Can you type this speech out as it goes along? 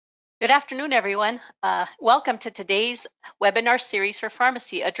Good afternoon, everyone. Welcome to today's webinar series for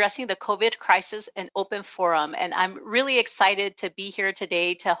pharmacy, addressing the COVID crisis and open forum. And I'm really excited to be here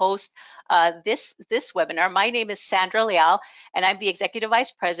today to host this webinar. My name is Sandra Leal, and I'm the Executive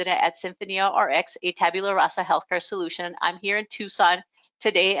Vice President at Symphonia RX, a tabula rasa healthcare solution. I'm here in Tucson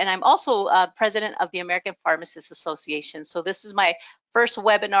today, and I'm also President of the American Pharmacists Association. So this is my first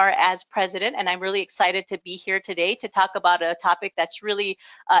webinar as president, and I'm really excited to be here today to talk about a topic that's really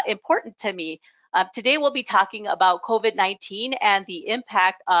important to me. Today we'll be talking about COVID-19 and the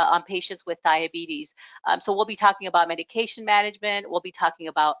impact on patients with diabetes. So we'll be talking about medication management, we'll be talking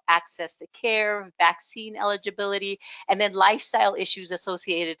about access to care, vaccine eligibility, and then lifestyle issues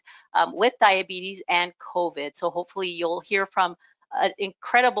associated with diabetes and COVID. So hopefully you'll hear from an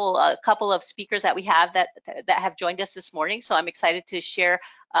incredible couple of speakers that we have that have joined us this morning. So I'm excited to share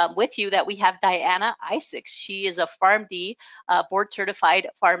with you that we have Diana Isaacs. She is a PharmD board certified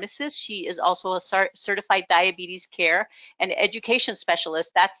pharmacist. She is also a certified diabetes care and education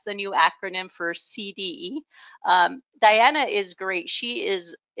specialist. That's the new acronym for CDE. Diana is great. She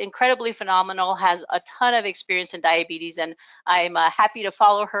is incredibly phenomenal, has a ton of experience in diabetes, and I'm happy to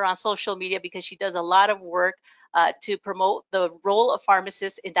follow her on social media because she does a lot of work to promote the role of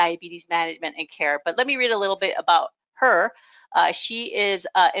pharmacists in diabetes management and care. But let me read a little bit about her. She is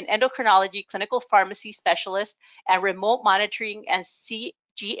an endocrinology clinical pharmacy specialist and remote monitoring and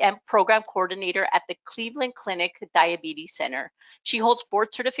CGM program coordinator at the Cleveland Clinic Diabetes Center. She holds board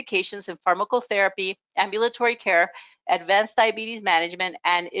certifications in pharmacotherapy, ambulatory care, advanced diabetes management,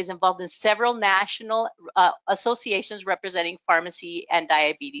 and is involved in several national associations representing pharmacy and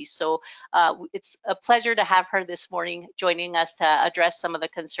diabetes. So it's a pleasure to have her this morning joining us to address some of the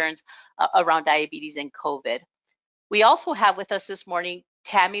concerns around diabetes and COVID. We also have with us this morning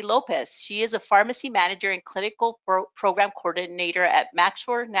Tammy Lopez. She is a pharmacy manager and clinical program coordinator at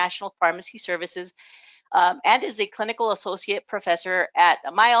Maxwell National Pharmacy Services and is a clinical associate professor at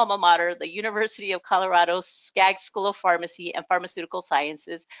my alma mater, the University of Colorado Skaggs School of Pharmacy and Pharmaceutical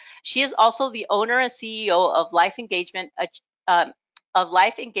Sciences. She is also the owner and CEO of Life Engagement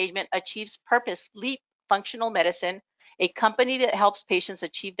Achieves Purpose Leap Functional Medicine, a company that helps patients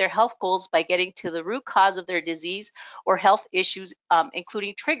achieve their health goals by getting to the root cause of their disease or health issues,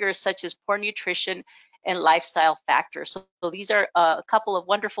 including triggers such as poor nutrition and lifestyle factors. So these are a couple of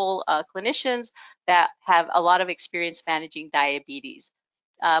wonderful clinicians that have a lot of experience managing diabetes.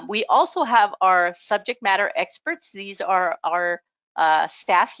 We also have our subject matter experts. These are our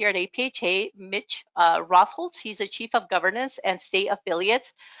staff here at APhA. Mitch Rothholz, he's the Chief of Governance and State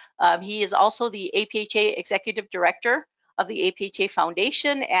Affiliates. He is also the APhA Executive Director of the APhA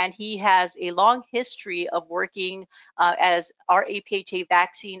Foundation, and he has a long history of working as our APhA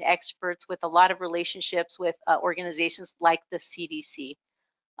vaccine experts with a lot of relationships with organizations like the CDC.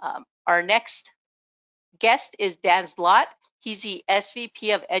 Our next guest is Dan Zlot. He's the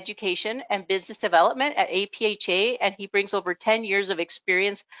SVP of Education and Business Development at APhA, and he brings over 10 years of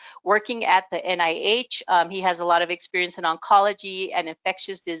experience working at the NIH. He has a lot of experience in oncology and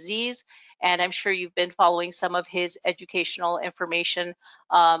infectious disease, and I'm sure you've been following some of his educational information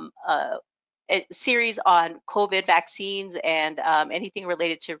series on COVID vaccines and anything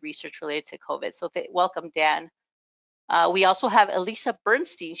related to research related to COVID. So welcome, Dan. We also have Elisa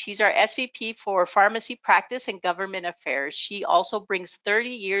Bernstein. She's our SVP for Pharmacy Practice and Government Affairs. She also brings 30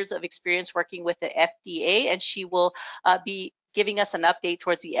 years of experience working with the FDA, and she will be giving us an update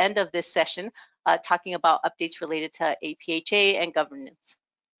towards the end of this session, talking about updates related to APhA and governance.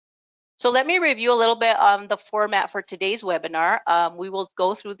 So let me review a little bit on the format for today's webinar. We will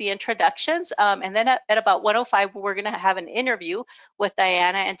go through the introductions, and then at about 1:05, we're going to have an interview with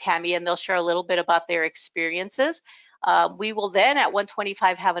Diana and Tammy, and they'll share a little bit about their experiences. We will then at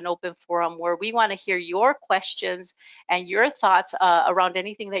 1:25 have an open forum where we want to hear your questions and your thoughts around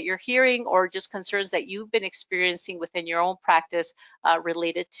anything that you're hearing or just concerns that you've been experiencing within your own practice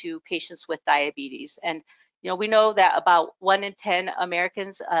related to patients with diabetes. And we know that about 1 in 10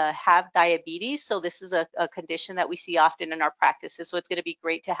 Americans have diabetes, so this is a condition that we see often in our practices. So it's going to be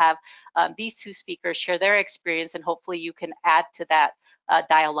great to have these two speakers share their experience, and hopefully you can add to that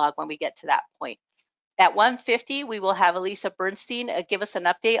dialogue when we get to that point. At 1:50, we will have Elisa Bernstein give us an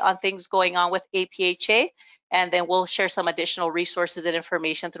update on things going on with APhA, and then we'll share some additional resources and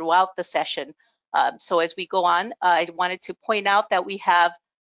information throughout the session. So as we go on, I wanted to point out that we have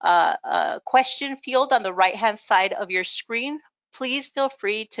a question field on the right-hand side of your screen. Please feel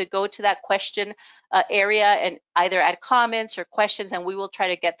free to go to that question area and either add comments or questions, and we will try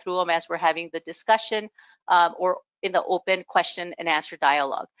to get through them as we're having the discussion, or in the open question and answer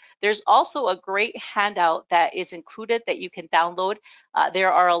dialogue. There's also a great handout that is included that you can download.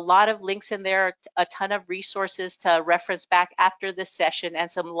 There are a lot of links in there, a ton of resources to reference back after this session, and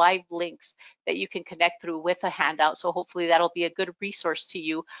some live links that you can connect through with a handout. So hopefully that'll be a good resource to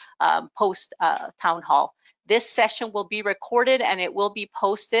you post town hall. This session will be recorded and it will be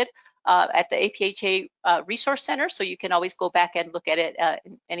posted at the APhA Resource Center, so you can always go back and look at it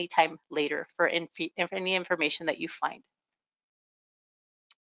anytime later for any information that you find.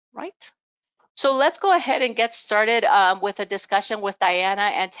 Right. So let's go ahead and get started with a discussion with Diana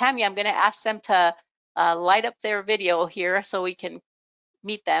and Tammy. I'm going to ask them to light up their video here so we can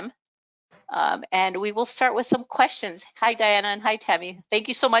meet them. And we will start with some questions. Hi, Diana, and hi, Tammy. Thank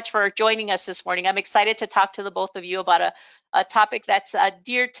you so much for joining us this morning. I'm excited to talk to the both of you about a topic that's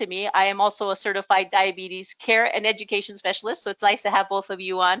dear to me. I am also a certified diabetes care and education specialist, so it's nice to have both of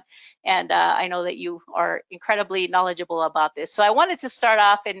you on. And I know that you are incredibly knowledgeable about this. So I wanted to start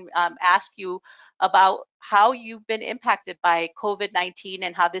off and ask you about how you've been impacted by COVID-19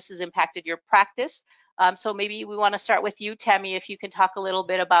 and how this has impacted your practice. So maybe we want to start with you, Tammy, if you can talk a little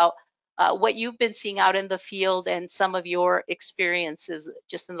bit about what you've been seeing out in the field and some of your experiences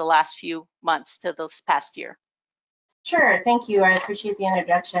just in the last few months to this past year. Sure, thank you. I appreciate the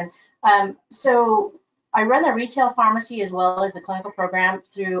introduction. So I run the retail pharmacy as well as the clinical program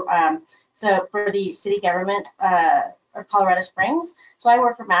through, so for the city government of Colorado Springs. So I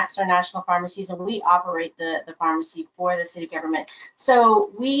work for Maxter National Pharmacies, and we operate the pharmacy for the city government.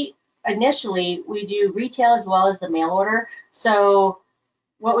 So we do retail as well as the mail order. So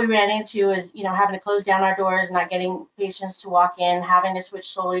what we ran into is, having to close down our doors, not getting patients to walk in, having to switch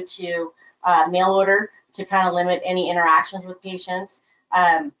solely to mail order to kind of limit any interactions with patients.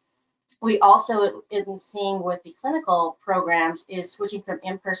 We also, in seeing with the clinical programs, is switching from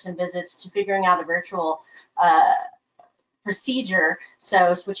in-person visits to figuring out a virtual procedure.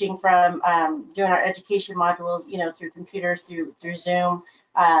 So switching from doing our education modules, through computers, through Zoom,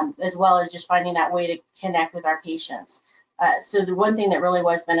 as well as just finding that way to connect with our patients. So the one thing that really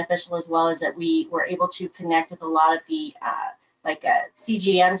was beneficial as well is that we were able to connect with a lot of the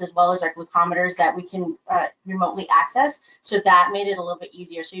CGMs as well as our glucometers that we can remotely access. So that made it a little bit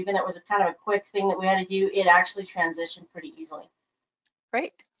easier. So even though it was a kind of a quick thing that we had to do, it actually transitioned pretty easily.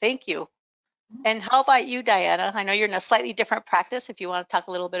 Great, thank you. And how about you, Diana? I know you're in a slightly different practice. If you want to talk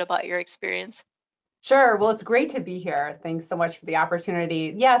a little bit about your experience. Sure. Well, it's great to be here. Thanks so much for the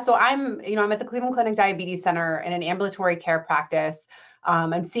opportunity. Yeah, so I'm at the Cleveland Clinic Diabetes Center in an ambulatory care practice.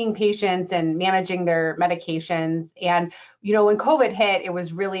 I'm seeing patients and managing their medications. And, when COVID hit, it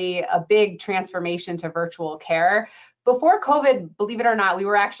was really a big transformation to virtual care. Before COVID, believe it or not, we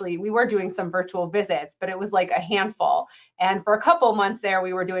were doing some virtual visits, but it was like a handful. And for a couple of months there,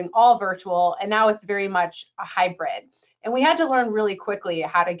 we were doing all virtual, and now it's very much a hybrid. And we had to learn really quickly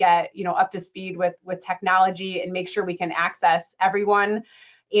how to get, up to speed with technology and make sure we can access everyone.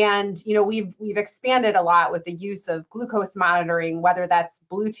 And, we've expanded a lot with the use of glucose monitoring, whether that's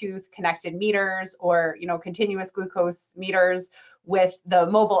Bluetooth connected meters or, continuous glucose meters with the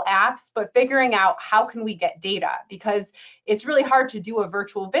mobile apps, but figuring out how can we get data, because it's really hard to do a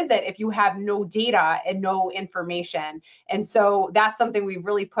virtual visit if you have no data and no information. And so that's something we've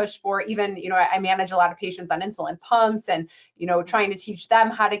really pushed for. Even, I manage a lot of patients on insulin pumps and, trying to teach them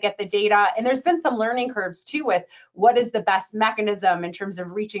how to get the data. And there's been some learning curves too with what is the best mechanism in terms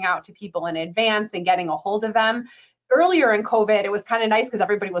of reaching out to people in advance and getting a hold of them. Earlier in COVID, it was kind of nice because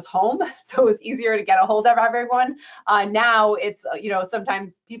everybody was home, so it was easier to get a hold of everyone. Now it's,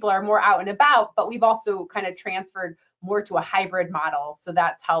 sometimes people are more out and about, but we've also kind of transferred more to a hybrid model, so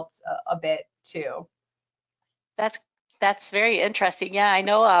that's helped a bit too. That's very interesting. Yeah, I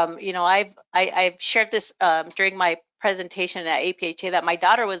know. I've shared this during my presentation at APhA that my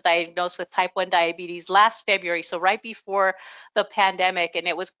daughter was diagnosed with type 1 diabetes last February, so right before the pandemic, and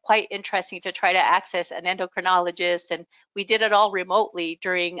it was quite interesting to try to access an endocrinologist, and we did it all remotely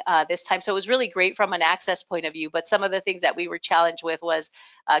during this time. So it was really great from an access point of view, but some of the things that we were challenged with was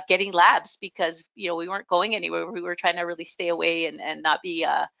getting labs because, we weren't going anywhere. We were trying to really stay away and not be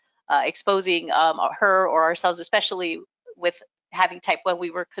exposing her or ourselves, especially with having type 1.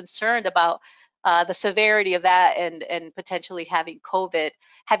 We were concerned about the severity of that and potentially having COVID.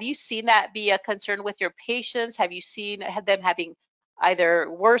 Have you seen that be a concern with your patients? Have you seen them having either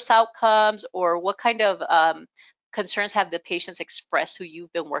worse outcomes, or what kind of concerns have the patients expressed who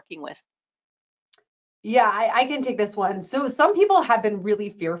you've been working with? Yeah, I can take this one. So some people have been really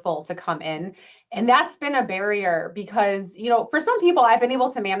fearful to come in, and that's been a barrier because, for some people, I've been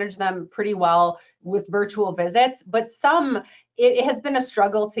able to manage them pretty well with virtual visits, but some, it has been a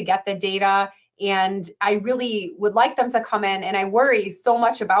struggle to get the data. And I really would like them to come in, and I worry so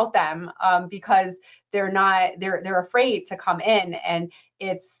much about them because they're afraid to come in, and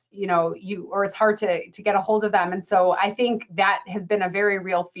it's, or it's hard to get a hold of them. And so I think that has been a very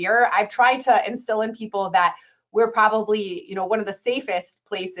real fear. I've tried to instill in people that we're probably, one of the safest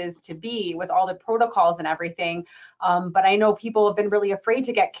places to be with all the protocols and everything. But I know people have been really afraid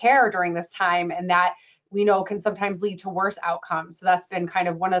to get care during this time, and that we know can sometimes lead to worse outcomes. So that's been kind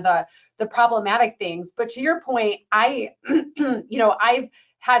of one of the problematic things. But to your point, I've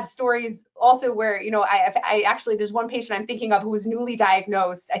had stories also where, I actually, there's one patient I'm thinking of who was newly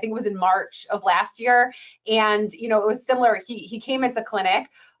diagnosed. I think it was in March of last year. And, it was similar. He came into clinic,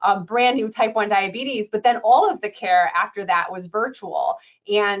 brand new type 1 diabetes, but then all of the care after that was virtual.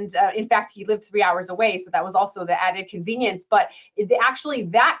 And in fact, he lived 3 hours away. So that was also the added convenience. But actually,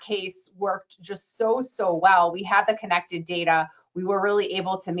 that case worked just so well. We had the connected data. We were really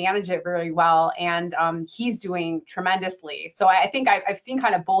able to manage it very well, and he's doing tremendously. So I think I've seen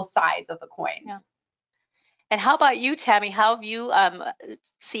kind of both sides of the coin. Yeah. And how about you, Tammy? How have you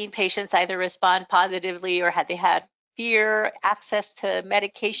seen patients either respond positively, or had they had fear, access to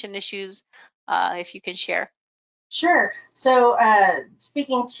medication issues, if you can share? Sure. So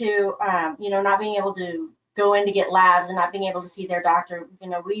speaking to, not being able to go in to get labs and not being able to see their doctor,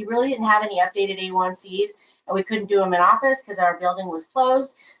 we really didn't have any updated A1Cs, and we couldn't do them in office because our building was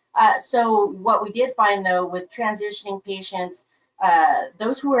closed. So what we did find, though, with transitioning patients,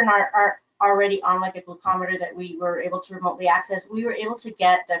 those who aren't already on like a glucometer that we were able to remotely access, we were able to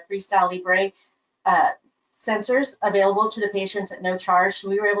get the Freestyle Libre sensors available to the patients at no charge. So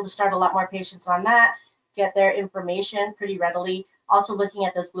we were able to start a lot more patients on that, get their information pretty readily. Also looking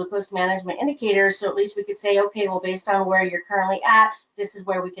at those glucose management indicators, so at least we could say, okay, well, based on where you're currently at, this is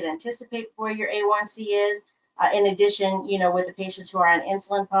where we could anticipate where your A1C is. In addition, with the patients who are on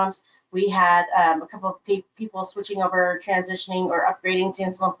insulin pumps, we had a couple of people switching over, transitioning or upgrading to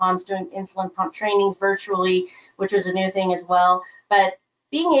insulin pumps, doing insulin pump trainings virtually, which was a new thing as well. But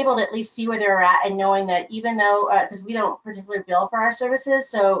being able to at least see where they're at, and knowing that even though, because we don't particularly bill for our services,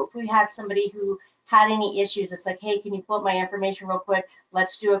 so if we had somebody who had any issues, it's like, hey, can you pull up my information real quick?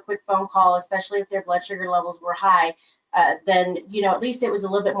 Let's do a quick phone call, especially if their blood sugar levels were high. Then, at least it was a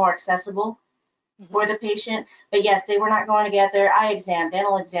little bit more accessible for the patient. But yes, they were not going to get their eye exam,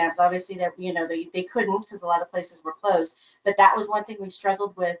 dental exams. Obviously, that they couldn't, because a lot of places were closed. But that was one thing we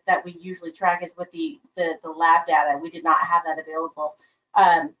struggled with that we usually track, is with the lab data. We did not have that available.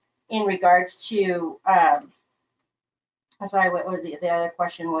 In regards to, I'm sorry, what was the other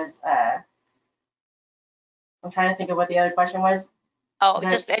question was? I'm trying to think of what the other question was. Oh,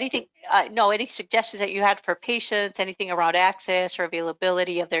 just anything, no, any suggestions that you had for patients, anything around access or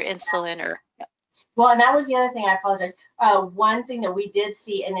availability of their insulin or? Well, and that was the other thing, I apologize. One thing that we did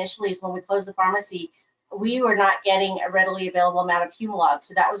see initially is when we closed the pharmacy, we were not getting a readily available amount of Humalog.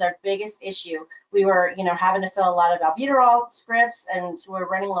 So that was our biggest issue. We were, having to fill a lot of albuterol scripts, and so we're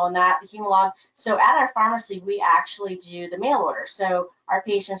running low on that, the Humalog. So at our pharmacy, we actually do the mail order. So our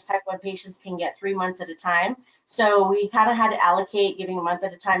patients, type 1 patients, can get 3 months at a time. So we kind of had to allocate, giving a month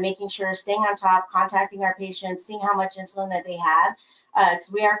at a time, making sure, staying on top, contacting our patients, seeing how much insulin that they had.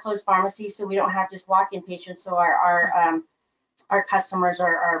 Because we are a closed pharmacy, so we don't have just walk-in patients. So our customers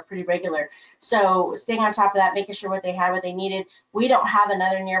are pretty regular. So staying on top of that, making sure what they had, what they needed. We don't have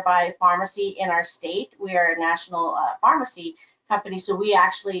another nearby pharmacy in our state. We are a national pharmacy company. So we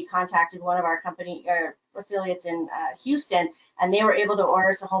actually contacted one of our company affiliates in Houston, and they were able to order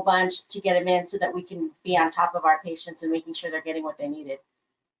us a whole bunch to get them in so that we can be on top of our patients and making sure they're getting what they needed.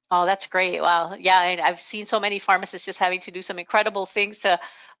 Oh, that's great. Wow. Yeah, and I've seen so many pharmacists just having to do some incredible things to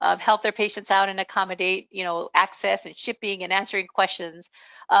help their patients out and accommodate, access and shipping and answering questions.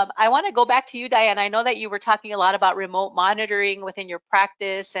 I want to go back to you, Diane. I know that you were talking a lot about remote monitoring within your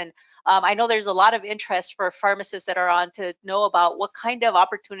practice, and I know there's a lot of interest for pharmacists that are on to know about what kind of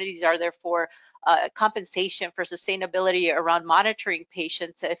opportunities are there for compensation for sustainability around monitoring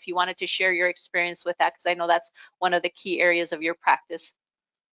patients. If you wanted to share your experience with that, because I know that's one of the key areas of your practice.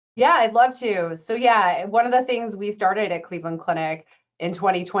 Yeah, I'd love to. So yeah, one of the things we started at Cleveland Clinic in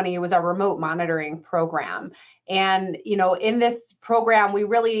 2020 was our remote monitoring program. And, in this program,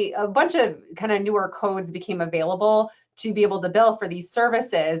 a bunch of kind of newer codes became available to be able to bill for these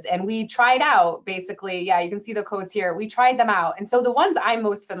services. And we tried out basically, yeah, you can see the codes here. We tried them out. And so the ones I'm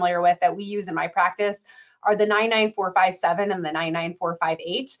most familiar with that we use in my practice are the 99457 and the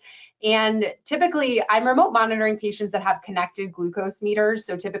 99458. And typically I'm remote monitoring patients that have connected glucose meters,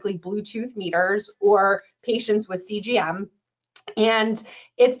 so typically Bluetooth meters, or patients with CGM. And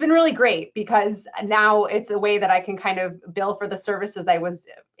it's been really great because now it's a way that I can kind of bill for the services I was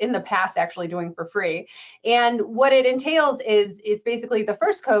in the past actually doing for free. And what it entails is it's basically the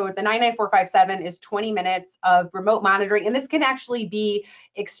first code, the 99457, is 20 minutes of remote monitoring. And this can actually be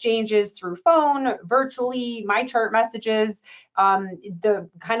exchanges through phone, virtually, my chart messages, the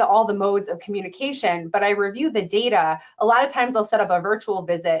kind of all the modes of communication. But I review the data. A lot of times I'll set up a virtual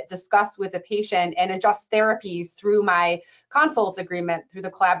visit, discuss with a patient, and adjust therapies through my consult agreement, through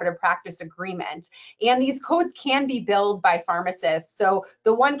the collaborative practice agreement. And these codes can be billed by pharmacists. So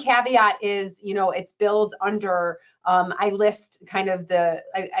the one caveat is, it's billed under, I list kind of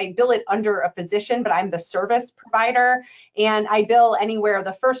I bill it under a physician, but I'm the service provider, and I bill anywhere.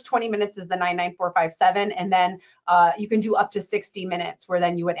 The first 20 minutes is the 99457, and then you can do up to 60 minutes, where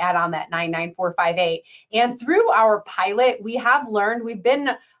then you would add on that 99458. And through our pilot, we have learned, we've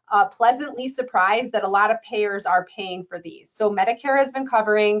been pleasantly surprised that a lot of payers are paying for these. So Medicare has been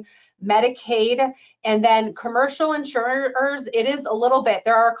covering, Medicaid, and then commercial insurers, it is a little bit.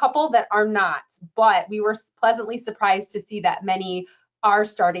 There are a couple that are not, but we were pleasantly surprised to see that many are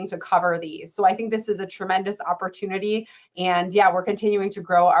starting to cover these. So I think this is a tremendous opportunity, and yeah, we're continuing to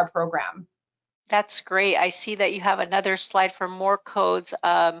grow our program. That's great. I see that you have another slide for more codes.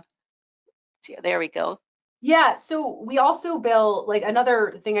 There we go. Yeah, so we also bill, like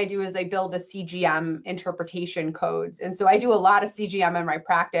another thing I do is I bill the CGM interpretation codes. And so I do a lot of CGM in my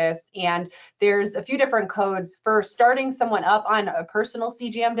practice, and there's a few different codes for starting someone up on a personal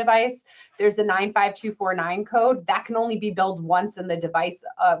CGM device. There's the 95249 code that can only be billed once in the device,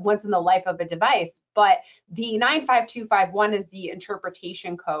 once in the life of a device. But the 95251 is the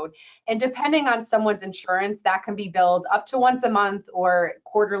interpretation code. And depending on someone's insurance, that can be billed up to once a month or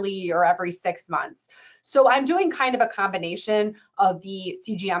quarterly or every 6 months. So I'm doing kind of a combination of the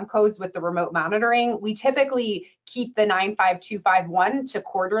CGM codes with the remote monitoring. We typically keep the 95251 to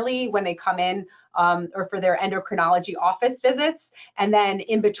quarterly when they come in or for their endocrinology office visits. And then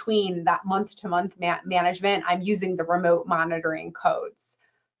in between that month-to-month management, I'm using the remote monitoring codes.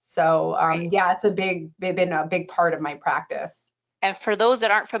 So yeah, it's been a big part of my practice. And for those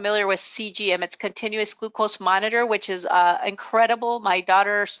that aren't familiar with CGM, it's continuous glucose monitor, which is incredible. My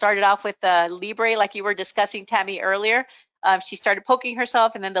daughter started off with the Libre, like you were discussing, Tammy, earlier. She started poking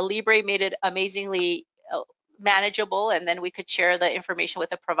herself, and then the Libre made it amazingly manageable, and then we could share the information with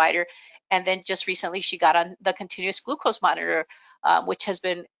the provider. And then just recently, she got on the continuous glucose monitor, which has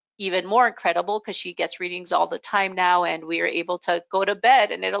been even more incredible because she gets readings all the time now, and we are able to go to bed,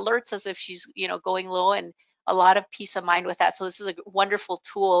 and it alerts us if she's going low, and a lot of peace of mind with that. So this is a wonderful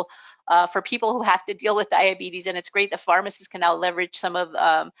tool for people who have to deal with diabetes, and it's great that pharmacists can now leverage some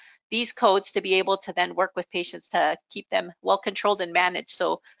of these codes to be able to then work with patients to keep them well controlled and managed.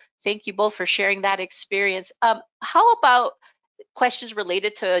 So thank you both for sharing that experience. How about questions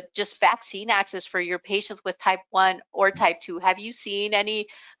related to just vaccine access for your patients with type 1 or type 2? Have you seen any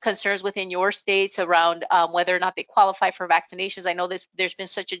concerns within your states around whether or not they qualify for vaccinations? I know there's been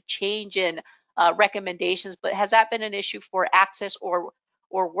such a change in recommendations, but has that been an issue for access or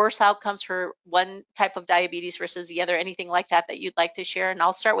worse outcomes for one type of diabetes versus the other? Anything like that you'd like to share? And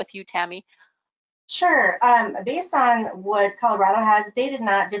I'll start with you, Tammy. Sure. Based on what Colorado has, they did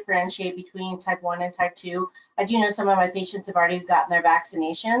not differentiate between type 1 and type 2. I do know some of my patients have already gotten their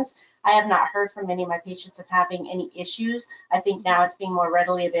vaccinations. I have not heard from many of my patients of having any issues. I think now it's being more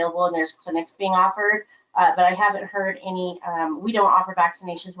readily available and there's clinics being offered, but I haven't heard any. We don't offer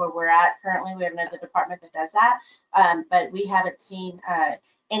vaccinations where we're at currently. We have another department that does that, but we haven't seen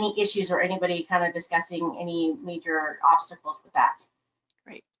any issues or anybody kind of discussing any major obstacles with that.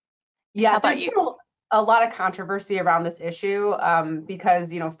 Great. Yeah, there's been a lot of controversy around this issue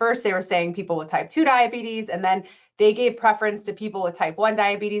because, first they were saying people with type 2 diabetes, and then they gave preference to people with type 1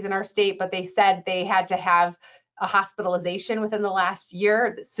 diabetes in our state, but they said they had to have a hospitalization within the last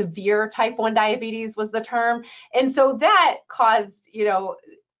year. Severe type 1 diabetes was the term. And so that caused,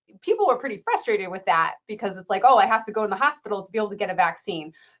 people were pretty frustrated with that because it's like, oh, I have to go in the hospital to be able to get a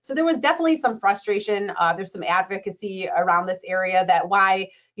vaccine. So there was definitely some frustration. There's some advocacy around this area that why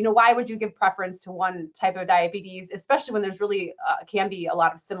would you give preference to one type of diabetes, especially when there's really can be a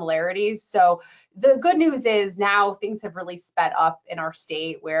lot of similarities. So the good news is now things have really sped up in our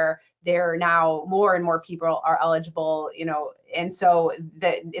state where there are now more and more people are eligible, and so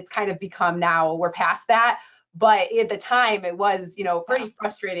that it's kind of become now we're past that. But at the time, it was, pretty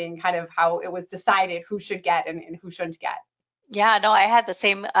frustrating kind of how it was decided who should get and who shouldn't get. Yeah, no, I had the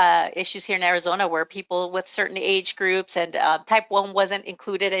same issues here in Arizona where people with certain age groups and type 1 wasn't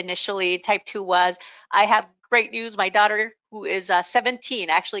included initially, type 2 was. I have great news. My daughter, who is 17,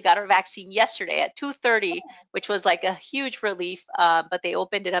 actually got her vaccine yesterday at 2:30, which was like a huge relief. But they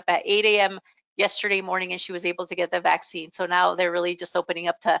opened it up at 8 a.m. yesterday morning and she was able to get the vaccine. So now they're really just opening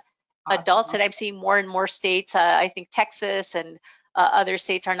up to adults. Awesome. And I'm seeing more and more states, I think Texas and other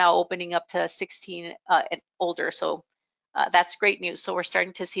states are now opening up to 16 and older. So that's great news. So we're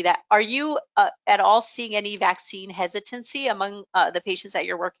starting to see that. Are you at all seeing any vaccine hesitancy among the patients that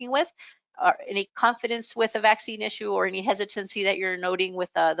you're working with? Or any confidence with a vaccine issue or any hesitancy that you're noting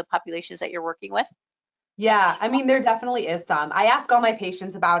with the populations that you're working with? Yeah, I mean, there definitely is some. I ask all my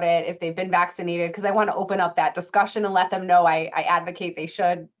patients about it if they've been vaccinated because I want to open up that discussion and let them know I advocate they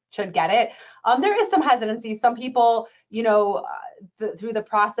should get it. There is some hesitancy. Some people, through the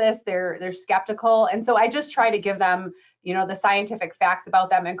process, they're skeptical, and so I just try to give them, the scientific facts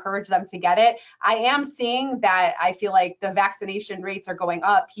about them, encourage them to get it. I am seeing that I feel like the vaccination rates are going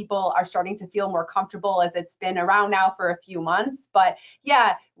up. People are starting to feel more comfortable as it's been around now for a few months, but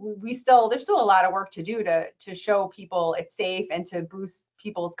yeah, there's still a lot of work to do to show people it's safe and to boost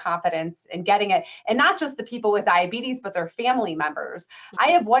people's confidence in getting it. And not just the people with diabetes, but their family members. I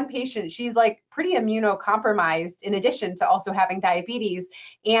have one patient, she's like pretty immunocompromised in addition to also having diabetes,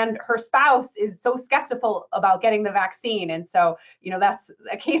 and her spouse is so skeptical about getting the vaccine. And so, that's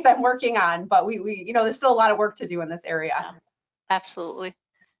a case I'm working on, but we there's still a lot of work to do in this area. Yeah, absolutely.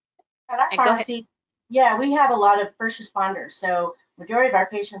 At our And go ahead. pharmacy, yeah, we have a lot of first responders. So majority of our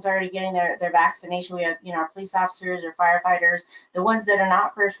patients are already getting their vaccination. We have, our police officers or firefighters. The ones that are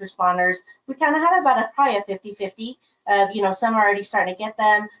not first responders, we kind of have about probably a 50-50. Some are already starting to get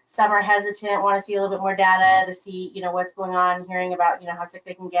them. Some are hesitant, want to see a little bit more data to see, what's going on, hearing about, how sick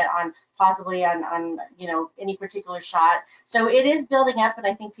they can get on possibly on any particular shot. So it is building up, and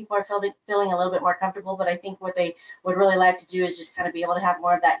I think people are feeling a little bit more comfortable. But I think what they would really like to do is just kind of be able to have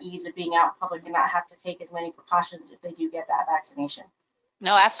more of that ease of being out in public and not have to take as many precautions if they do get that vaccination.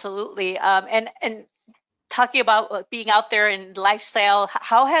 No, absolutely. And talking about being out there in lifestyle,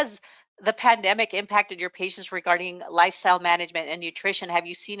 how has the pandemic impacted your patients regarding lifestyle management and nutrition? Have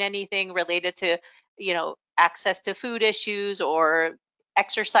you seen anything related to, access to food issues or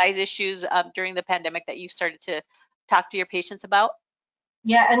exercise issues during the pandemic that you've started to talk to your patients about?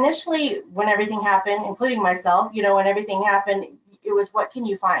 Yeah, initially when everything happened, including myself, when everything happened, it was what can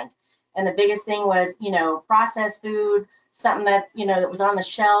you find? And the biggest thing was, processed food, something that, that was on the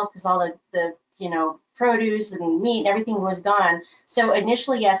shelf because all the produce and meat and everything was gone. So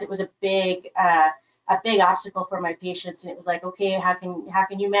initially, yes, it was a big obstacle for my patients. And it was like, okay, how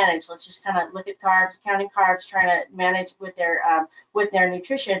can you manage? Let's just kind of look at carbs, counting carbs, trying to manage with their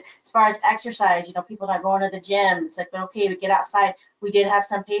nutrition. As far as exercise, people not going to the gym. It's like, okay, we get outside. We did have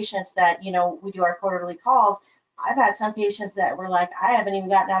some patients that, we do our quarterly calls. I've had some patients that were like, I haven't even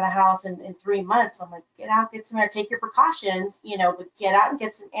gotten out of the house in 3 months. I'm like, get out, get some air, take your precautions, but get out and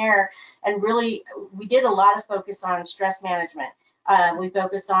get some air. And really, we did a lot of focus on stress management. We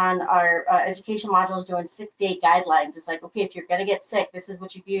focused on our education modules doing 6-day guidelines. It's like, okay, if you're going to get sick, this is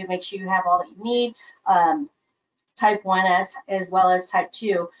what you do. Make sure you have all that you need. Type 1 as well as type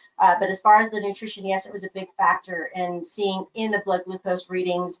 2. But as far as the nutrition, yes, it was a big factor in seeing in the blood glucose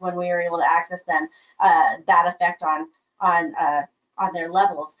readings when we were able to access them, that effect on their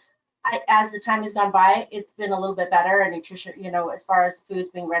levels. As the time has gone by, it's been a little bit better, and nutrition, as far as foods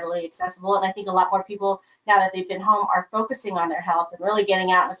being readily accessible. And I think a lot more people, now that they've been home, are focusing on their health and really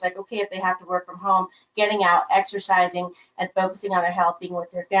getting out. And it's like, okay, if they have to work from home, getting out, exercising, and focusing on their health, being with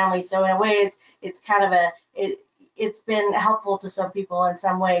their family. So in a way, it's kind of it's been helpful to some people in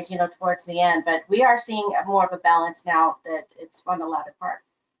some ways, towards the end. But we are seeing more of a balance now that it's on the latter part.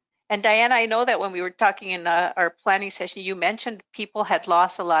 And Diana, I know that when we were talking in our planning session, you mentioned people had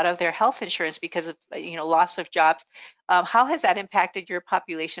lost a lot of their health insurance because of, loss of jobs. How has that impacted your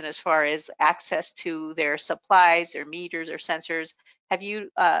population as far as access to their supplies, their meters, or sensors? Have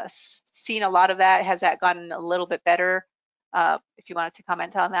you seen a lot of that? Has that gotten a little bit better? If you wanted to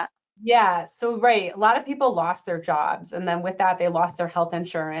comment on that. Yeah, so right, a lot of people lost their jobs, and then with that they lost their health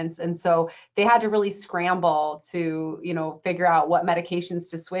insurance, and so they had to really scramble to figure out what medications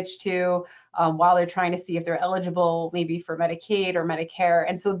to switch to while they're trying to see if they're eligible maybe for Medicaid or Medicare.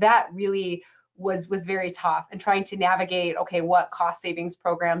 And so that really was very tough, and trying to navigate, okay, what cost savings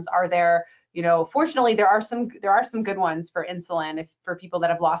programs are there you know, fortunately there are some good ones for insulin for people that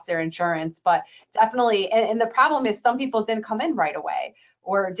have lost their insurance, but definitely, and the problem is some people didn't come in right away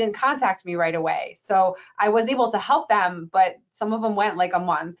or didn't contact me right away. So I was able to help them, but some of them went like a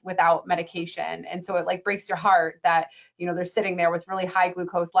month without medication. And so it like breaks your heart that, you know, they're sitting there with really high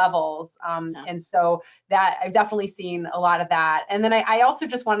glucose levels. And so that I've definitely seen a lot of that. And then I also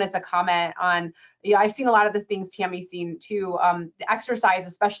just wanted to comment on, you know, I've seen a lot of the things Tammy's seen too. The exercise,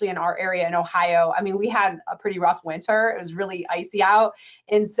 especially in our area in Ohio. I mean, we had a pretty rough winter. It was really icy out.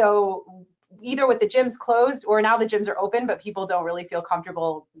 And so either with the gyms closed or now the gyms are open, but people don't really feel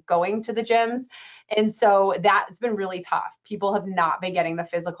comfortable going to the gyms. And so that's been really tough. People have not been getting the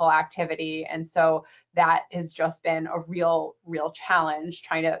physical activity. And so that has just been a real challenge,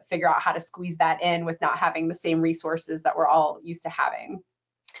 trying to figure out how to squeeze that in with not having the same resources that we're all used to having.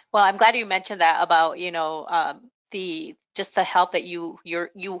 Well, I'm glad you mentioned that about, you know, just the help that you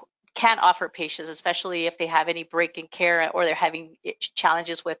can offer patients, especially if they have any break in care or they're having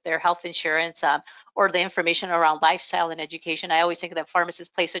challenges with their health insurance, or the information around lifestyle and education. I always think that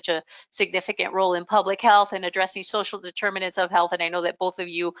pharmacists play such a significant role in public health and addressing social determinants of health. And I know that both of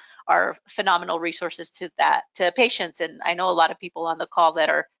you are phenomenal resources to patients. And I know a lot of people on the call that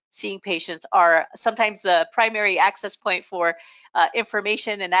are seeing patients are sometimes the primary access point for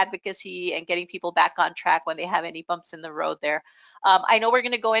information and advocacy and getting people back on track when they have any bumps in the road there. I know we're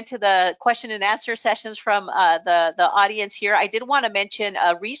going to go into the question and answer sessions from the audience here. I did want to mention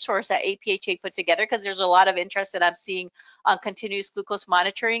a resource that APhA put together because there's a lot of interest that I'm seeing on continuous glucose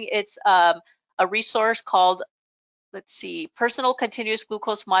monitoring. It's a resource called, let's see, Personal Continuous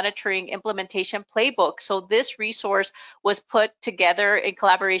Glucose Monitoring Implementation Playbook. So this resource was put together in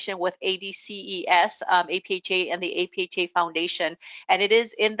collaboration with ADCES, APhA, and the APhA Foundation. And it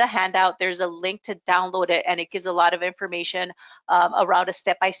is in the handout. There's a link to download it, and it gives a lot of information around a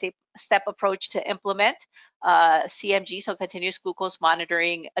step-by-step approach to implement CMG, so continuous glucose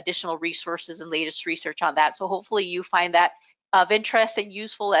monitoring, additional resources, and latest research on that. So hopefully you find that of interest and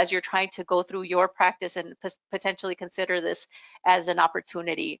useful as you're trying to go through your practice and potentially consider this as an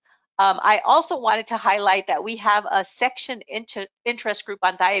opportunity. I also wanted to highlight that we have a section interest group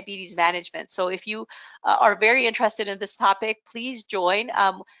on diabetes management. So if you are very interested in this topic, please join.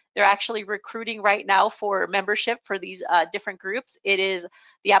 They're actually recruiting right now for membership for these different groups. The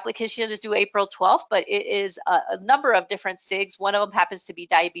application is due April 12th, but it is a number of different SIGs. One of them happens to be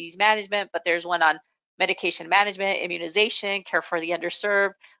diabetes management, but there's one on medication management, immunization, care for the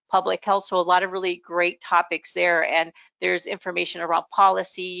underserved, public health. So a lot of really great topics there. And there's information around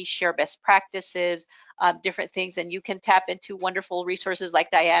policy, share best practices, different things. And you can tap into wonderful resources like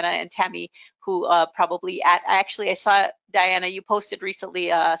Diana and Tammy, who actually, I saw, Diana, you posted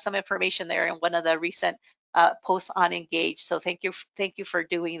recently some information there in one of the recent posts on Engage. So thank you for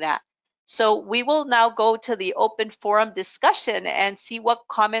doing that. So we will now go to the open forum discussion and see what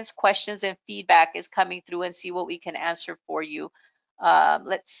comments, questions, and feedback is coming through and see what we can answer for you.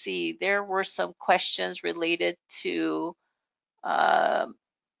 Let's see, there were some questions related to the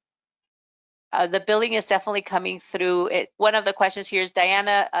billing is definitely coming through. One of the questions here is,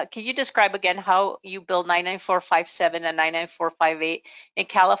 Diana, can you describe again how you bill 99457 and 99458? In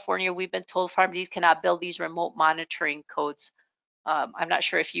California, we've been told pharmacies cannot bill these remote monitoring codes. I'm not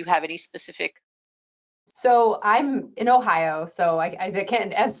sure if you have any specific. So I'm in Ohio, so I can't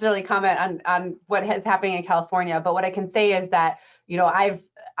necessarily comment on what is happening in California, but what I can say is that, you know, I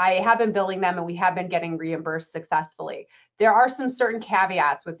have been billing them and we have been getting reimbursed successfully. There are some certain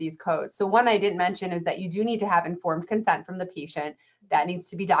caveats with these codes. So one I didn't mention is that you do need to have informed consent from the patient. That needs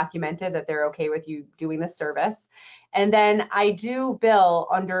to be documented that they're okay with you doing the service. And then I do bill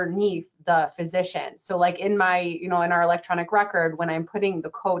underneath the physician. So like in my, you know, in our electronic record, when I'm putting the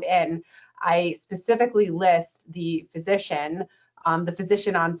code in, I specifically list the physician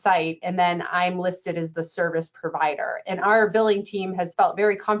on site, and then I'm listed as the service provider. And our billing team has felt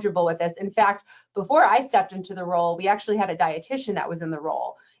very comfortable with this. In fact, before I stepped into the role, we actually had a dietitian that was in the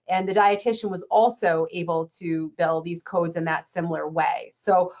role. And the dietitian was also able to bill these codes in that similar way.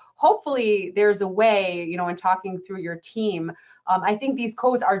 So hopefully there's a way, you know, in talking through your team, I think these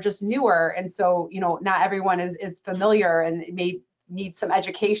codes are just newer. And so, you know, not everyone is familiar and may need some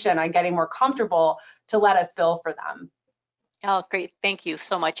education on getting more comfortable to let us bill for them. Oh, great. Thank you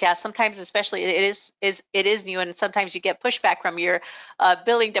so much. Yeah, sometimes, especially it is new, and sometimes you get pushback from your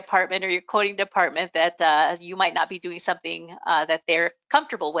billing department or your coding department that you might not be doing something that they're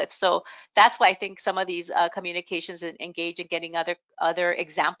comfortable with. So that's why I think some of these communications and engage in getting other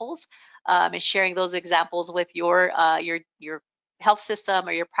examples and sharing those examples with your health system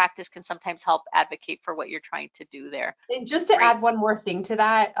or your practice can sometimes help advocate for what you're trying to do there. And just to add one more thing to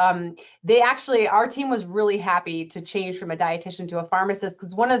that, our team was really happy to change from a dietitian to a pharmacist,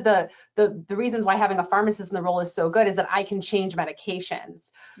 because one of the reasons why having a pharmacist in the role is so good is that I can change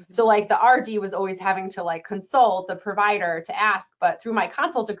medications. So like the RD was always having to like consult the provider to ask, but through my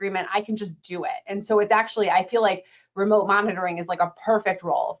consult agreement, I can just do it. And so it's actually, I feel like remote monitoring is like a perfect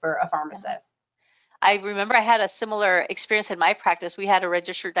role for a pharmacist. I remember I had a similar experience in my practice. We had a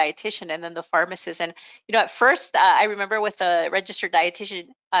registered dietitian and then the pharmacist. And, at first, I remember with the registered dietitian,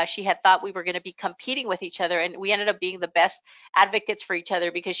 she had thought we were going to be competing with each other. And we ended up being the best advocates for each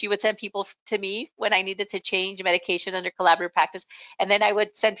other, because she would send people to me when I needed to change medication under collaborative practice. And then I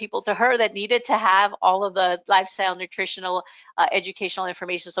would send people to her that needed to have all of the lifestyle, nutritional, educational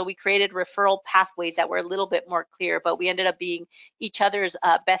information. So we created referral pathways that were a little bit more clear, but we ended up being each other's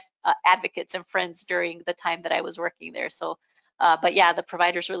best advocates and friends during the time that I was working there. So, but yeah, the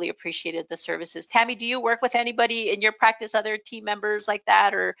providers really appreciated the services. Tammy, do you work with anybody in your practice, other team members like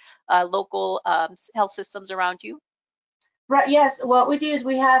that, or local health systems around you? Right, yes, what we do is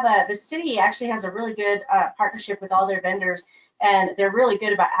we have the city actually has a really good partnership with all their vendors, and they're really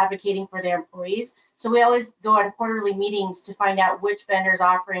good about advocating for their employees. So we always go on quarterly meetings to find out which vendors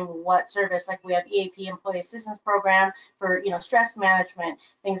offering what service. Like we have APhA Employee Assistance Program for stress management,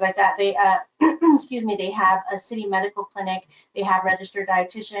 things like that. They excuse me, they have a city medical clinic, they have registered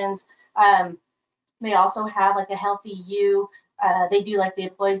dietitians. They also have like a Healthy You. They do like the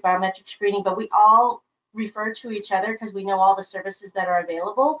employees biometric screening, but we all refer to each other because we know all the services that are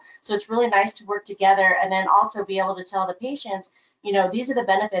available. So it's really nice to work together, and then also be able to tell the patients, these are the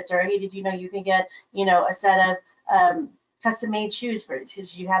benefits, or hey, did you know you can get, a set of custom made shoes for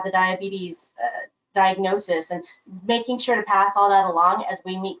because you have the diabetes diagnosis, and making sure to pass all that along as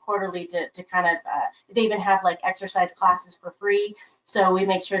we meet quarterly to kind of, they even have like exercise classes for free. So we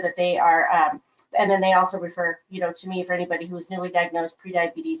make sure that they are, and then they also refer, to me for anybody who is newly diagnosed,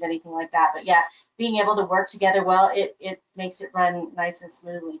 pre-diabetes, anything like that. But yeah, being able to work together well, it makes it run nice and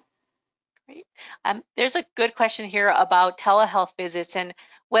smoothly. Great. There's a good question here about telehealth visits and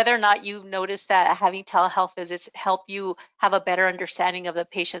whether or not you've noticed that having telehealth visits help you have a better understanding of the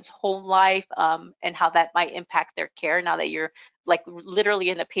patient's home life, and how that might impact their care now that you're like literally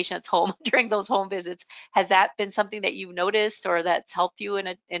in a patient's home during those home visits. Has that been something that you've noticed or that's helped you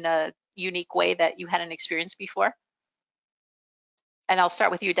in a unique way that you hadn't experienced before? And I'll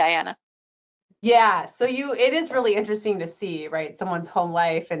start with you, Diana. Yeah, so it is really interesting to see, right, someone's home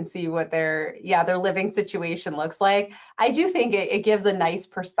life and see what their living situation looks like. I do think it gives a nice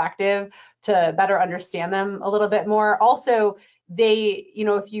perspective to better understand them a little bit more. Also, they,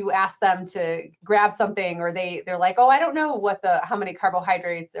 if you ask them to grab something, or they're like, oh, I don't know how many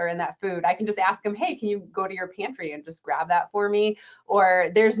carbohydrates are in that food, I can just ask them, hey, can you go to your pantry and just grab that for me?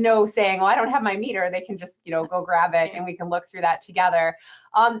 Or there's no saying, well, I don't have my meter. They can just, go grab it, and we can look through that together.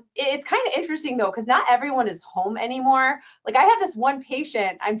 It's kind of interesting though, because not everyone is home anymore. Like I have this one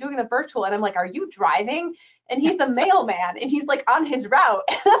patient, I'm doing the virtual, and I'm like, are you driving? And he's a mailman, and he's like on his route.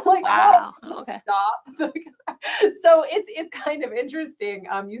 And I'm like, wow, whoa, okay. stop. So it's kind of interesting.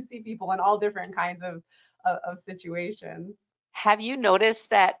 You see people in all different kinds of situations. Have you noticed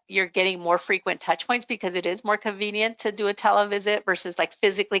that you're getting more frequent touch points because it is more convenient to do a televisit versus like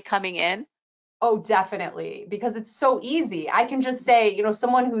physically coming in? Oh, definitely, because it's so easy. I can just say,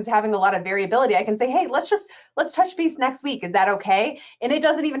 someone who's having a lot of variability, I can say, hey, let's touch base next week. Is that okay? And it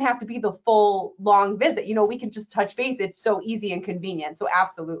doesn't even have to be the full long visit. We can just touch base. It's so easy and convenient. So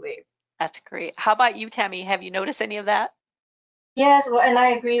absolutely. That's great. How about you, Tammy? Have you noticed any of that? Yes, well, and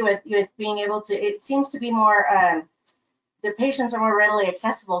I agree with being able to, it seems to be more, the patients are more readily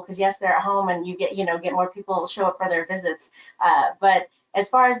accessible because yes, they're at home, and you get more people show up for their visits. But as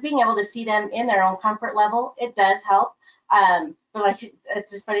far as being able to see them in their own comfort level, it does help. But like,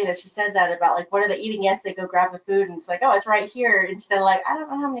 it's just funny that she says that about like, what are they eating? Yes, they go grab the food, and it's like, oh, it's right here, instead of like, I don't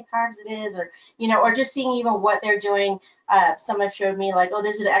know how many carbs it is, or or just seeing even what they're doing. Some have showed me like, oh,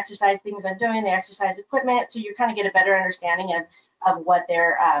 these are the exercise things I'm doing, the exercise equipment, so you kind of get a better understanding of what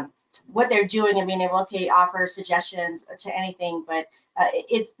they're doing, and being able to offer suggestions to anything. But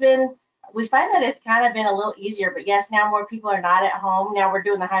we find that it's kind of been a little easier. But yes, now more people are not at home. Now we're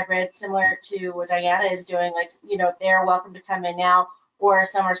doing the hybrid similar to what Diana is doing. Like, they're welcome to come in now, or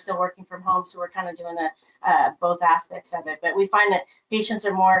some are still working from home. So we're kind of doing both aspects of it. But we find that patients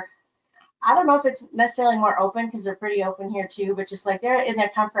are more, I don't know if it's necessarily more open, because they're pretty open here too, but just like they're in their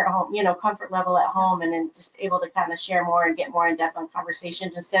comfort home, comfort level at home, and then just able to kind of share more and get more in depth on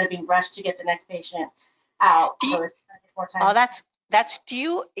conversations instead of being rushed to get the next patient out. So it's more time. Oh, Do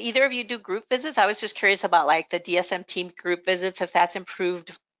you, either of you do group visits? I was just curious about like the DSM team group visits, if that's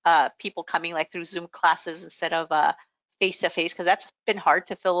improved people coming like through Zoom classes instead of face to face, because that's been hard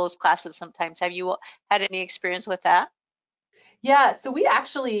to fill those classes sometimes. Have you had any experience with that? Yeah, so we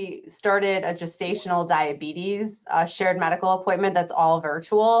actually started a gestational diabetes shared medical appointment that's all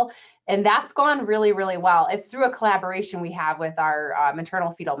virtual, and that's gone really, really well. It's through a collaboration we have with our maternal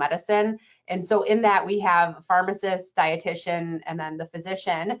fetal medicine. And so in that we have a pharmacist, dietitian, and then the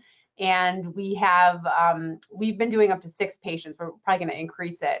physician. And we've been doing up to 6 patients. We're probably going to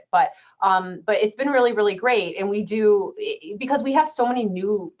increase it, but it's been really, really great. And we do, because we have so many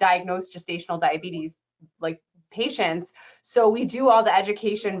new diagnosed gestational diabetes like patients. So we do all the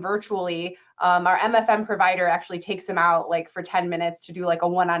education virtually. Our MFM provider actually takes them out like for 10 minutes to do like a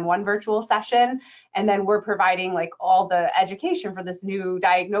one-on-one virtual session. And then we're providing like all the education for this new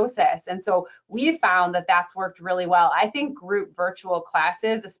diagnosis. And so we found that that's worked really well. I think group virtual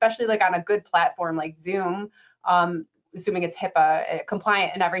classes, especially like on a good platform like Zoom, assuming it's HIPAA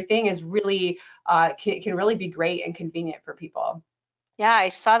compliant and everything, is really can really be great and convenient for people. Yeah, I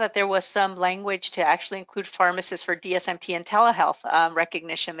saw that there was some language to actually include pharmacists for DSMT and telehealth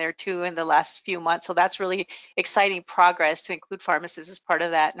recognition there too in the last few months. So that's really exciting progress to include pharmacists as part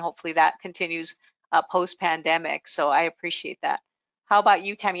of that, and hopefully that continues post-pandemic. So I appreciate that. How about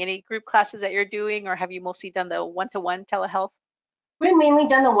you, Tammy? Any group classes that you're doing, or have you mostly done the one-to-one telehealth? We've mainly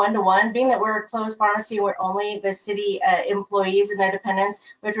done the one-to-one, being that we're a closed pharmacy, we're only the city employees and their dependents.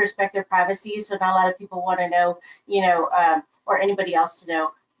 We have to respect their privacy, so not a lot of people want to know, or anybody else to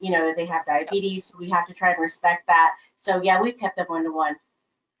know, that they have diabetes. So we have to try and respect that. So yeah, we've kept them one-to-one.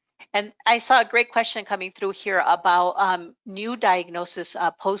 And I saw a great question coming through here about new diagnosis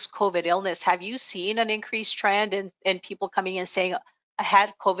post-COVID illness. Have you seen an increased trend in people coming in saying, I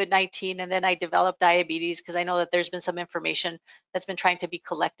had COVID-19 and then I developed diabetes? Because I know that there's been some information that's been trying to be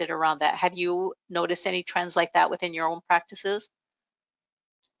collected around that. Have you noticed any trends like that within your own practices?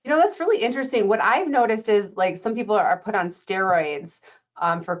 That's really interesting. What I've noticed is like some people are put on steroids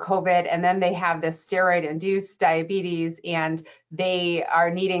for COVID, and then they have this steroid-induced diabetes, and they are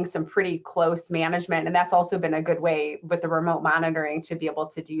needing some pretty close management. And that's also been a good way with the remote monitoring to be able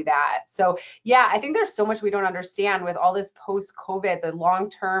to do that. So yeah, I think there's so much we don't understand with all this post-COVID, the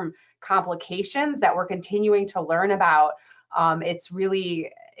long-term complications that we're continuing to learn about. It's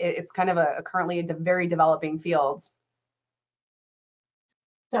kind of currently a very developing field.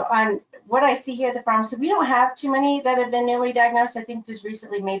 So on what I see here at the pharmacy, we don't have too many that have been newly diagnosed. I think just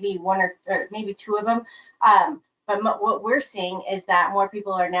recently maybe one or maybe 2 of them. But what we're seeing is that more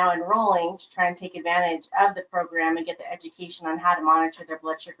people are now enrolling to try and take advantage of the program and get the education on how to monitor their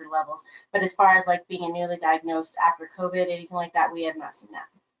blood sugar levels. But as far as like being a newly diagnosed after COVID, anything like that, we have not seen that.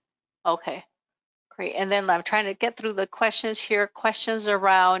 Okay, great. And then I'm trying to get through the questions here. Questions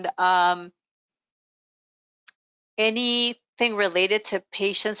around anything related to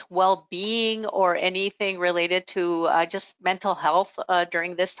patients' well-being or anything related to just mental health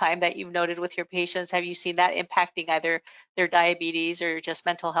during this time that you've noted with your patients? Have you seen that impacting either their diabetes or just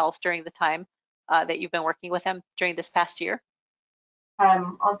mental health during the time that you've been working with them during this past year?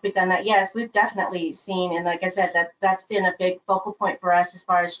 I'll speak on that. Yes, we've definitely seen, and like I said, that's been a big focal point for us as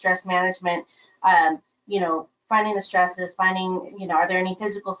far as stress management. Finding the stresses, finding, are there any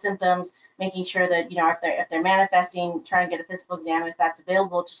physical symptoms, making sure that, if they're manifesting, try and get a physical exam if that's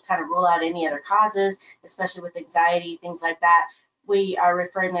available, just kind of rule out any other causes, especially with anxiety, things like that. We are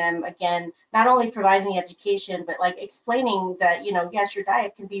referring them again, not only providing the education, but like explaining that, yes, your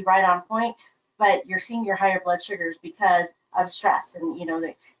diet can be right on point, but you're seeing your higher blood sugars because of stress and,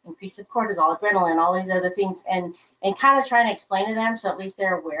 the increase of cortisol, adrenaline, all these other things, and kind of trying to explain to them so at least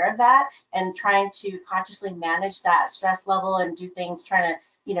they're aware of that and trying to consciously manage that stress level and do things, trying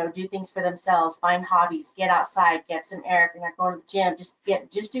to, do things for themselves, find hobbies, get outside, get some air. If you're not going to the gym,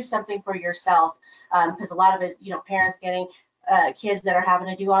 just do something for yourself. Because a lot of it, parents getting kids that are having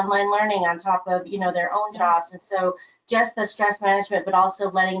to do online learning on top of, their own jobs. And so just the stress management, but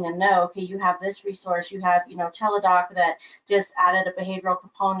also letting them know, okay, you have this resource, you have, Teledoc that just added a behavioral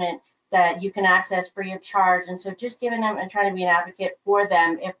component that you can access free of charge. And so just giving them and trying to be an advocate for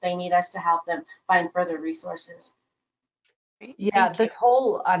them if they need us to help them find further resources. Yeah, the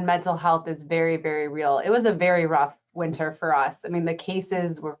toll on mental health is very, very real. It was a very rough winter for us. I mean, the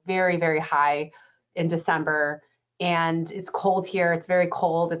cases were very, very high in December, and it's cold here. It's very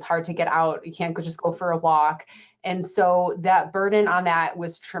cold. It's hard to get out. You can't just go for a walk. And so that burden on that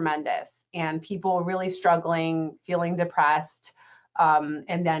was tremendous, and people really struggling, feeling depressed.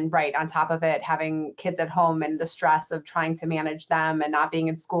 And then right on top of it, having kids at home and the stress of trying to manage them and not being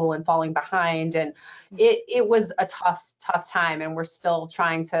in school and falling behind. And it was a tough time, and we're still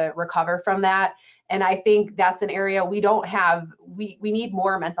trying to recover from that. And I think that's an area we don't have. We need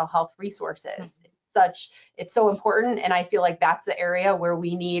more mental health resources. It's so important, and I feel like that's the area where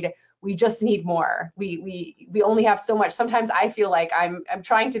we just need more. We only have so much. Sometimes I feel like I'm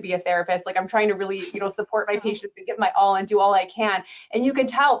trying to be a therapist, like I'm trying to really, support my patients and give my all and do all I can. And you can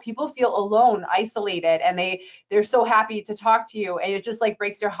tell people feel alone, isolated, and they're so happy to talk to you. And it just like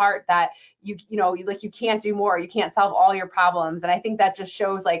breaks your heart that you can't do more, you can't solve all your problems. And I think that just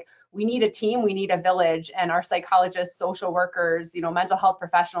shows like we need a team, we need a village, and our psychologists, social workers, mental health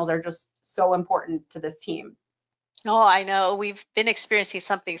professionals are just so important to this team. Oh, I know. We've been experiencing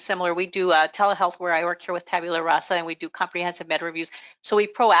something similar. We do telehealth where I work here with Tabula Rasa, and we do comprehensive med reviews. So we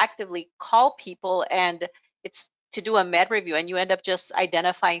proactively call people, and it's to do a med review, and you end up just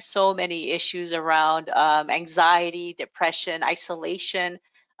identifying so many issues around anxiety, depression, isolation.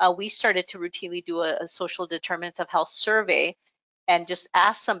 We started to routinely do a social determinants of health survey and just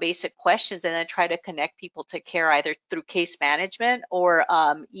ask some basic questions and then try to connect people to care either through case management or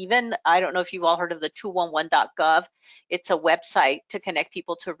even, I don't know if you've all heard of the 211.gov. It's a website to connect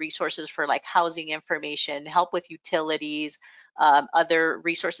people to resources for like housing information, help with utilities, other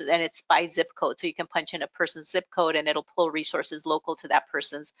resources, and it's by zip code. So you can punch in a person's zip code and it'll pull resources local to that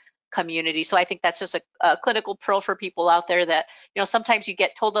person's community. So I think that's just a clinical pearl for people out there that, sometimes you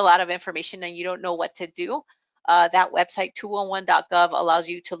get told a lot of information and you don't know what to do. That website 211.gov allows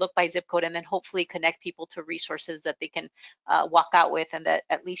you to look by zip code and then hopefully connect people to resources that they can walk out with, and that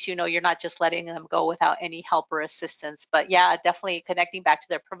at least you're not just letting them go without any help or assistance. But yeah, definitely connecting back to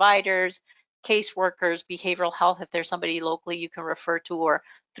their providers, caseworkers, behavioral health, if there's somebody locally you can refer to, or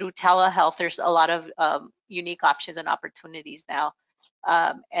through telehealth, there's a lot of unique options and opportunities now.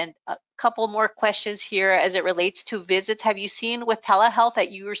 And a couple more questions here as it relates to visits. Have you seen with telehealth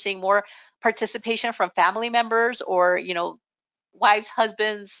that you were seeing more participation from family members or, wives,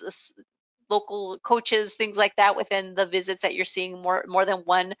 husbands, local coaches, things like that within the visits that you're seeing more than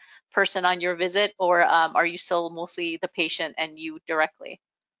one person on your visit, or are you still mostly the patient and you directly?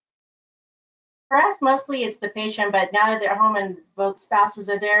 For us, mostly it's the patient, but now that they're home and both spouses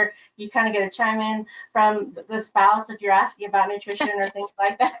are there, you kind of get a chime in from the spouse if you're asking about nutrition or things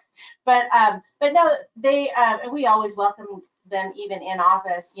like that. But no, we always welcome them even in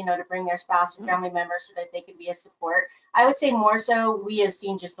office, to bring their spouse or family members so that they can be a support. I would say more so we have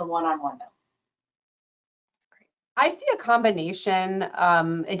seen just the one-on-one though. I see a combination.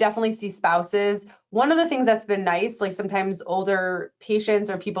 I definitely see spouses. One of the things that's been nice, like sometimes older patients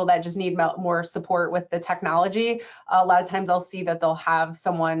or people that just need more support with the technology, a lot of times I'll see that they'll have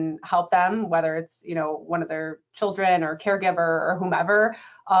someone help them, whether it's, one of their children or caregiver or whomever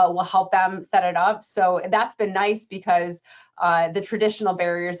will help them set it up. So that's been nice because the traditional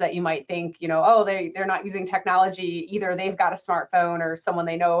barriers that you might think, oh, they're not using technology, either they've got a smartphone or someone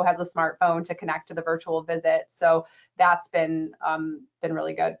they know has a smartphone to connect to the virtual visit. So that's been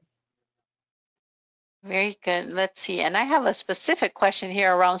really good. Very good. Let's see. And I have a specific question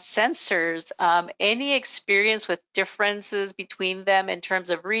here around sensors. Any experience with differences between them in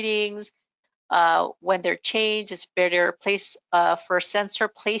terms of readings, when they're changed? Is better a place for sensor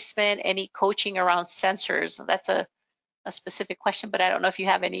placement? Any coaching around sensors? That's a specific question, but I don't know if you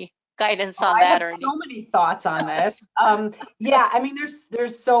have any guidance on that or any. So many thoughts on this. Yeah, I mean,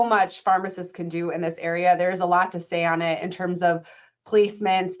 there's so much pharmacists can do in this area. There's a lot to say on it in terms of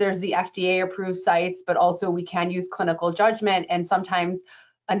placements. There's the FDA approved sites, but also we can use clinical judgment, and sometimes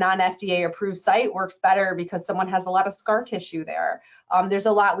a non-FDA approved site works better because someone has a lot of scar tissue there. There's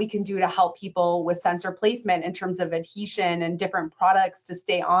a lot we can do to help people with sensor placement in terms of adhesion and different products to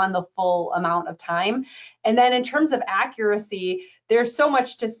stay on the full amount of time. And then in terms of accuracy, there's so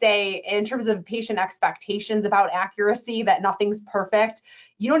much to say in terms of patient expectations about accuracy, that nothing's perfect.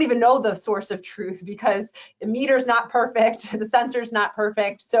 You don't even know the source of truth because the meter's not perfect, the sensor's not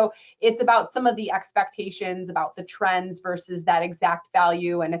perfect. So it's about some of the expectations about the trends versus that exact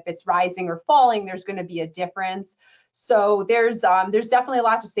value. And if it's rising or falling, there's going to be a difference. So there's definitely a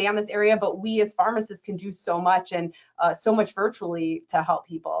lot to say on this area, but we as pharmacists can do so much and so much virtually to help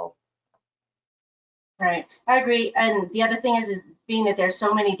people. Right, I agree. And the other thing is being that there's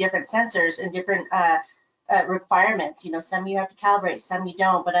so many different sensors and different requirements. Some you have to calibrate, some you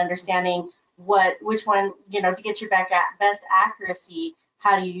don't. But understanding which one, to get your best accuracy,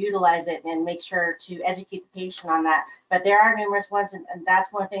 how do you utilize it, and make sure to educate the patient on that. But there are numerous ones, and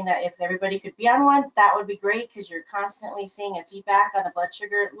that's one thing that if everybody could be on one, that would be great, because you're constantly seeing a feedback on the blood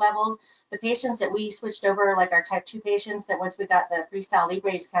sugar levels. The patients that we switched over, like our type 2 patients, that once we got the Freestyle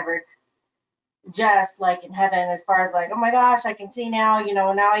Libres covered, just like in heaven, as far as like, oh my gosh, I can see now,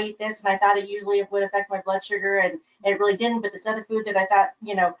 now I eat this and I thought it usually would affect my blood sugar, and it really didn't, but this other food that I thought,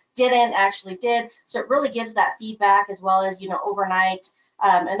 didn't actually did. So it really gives that feedback, as well as, overnight.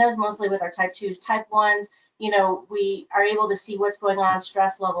 And those mostly with our type 2s. Type 1s, we are able to see what's going on,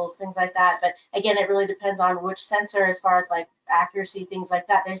 stress levels, things like that. But again, it really depends on which sensor, as far as like accuracy, things like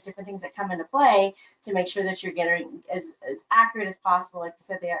that. There's different things that come into play to make sure that you're getting as accurate as possible. Like you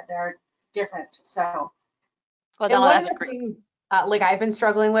said, they are different. So, well, and no, one that's of the great. things like I've been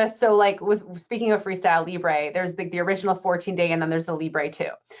struggling with, so like with speaking of Freestyle Libre, there's the original 14-day, and then there's the Libre 2.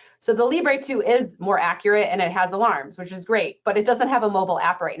 So the Libre 2 is more accurate and it has alarms, which is great, but it doesn't have a mobile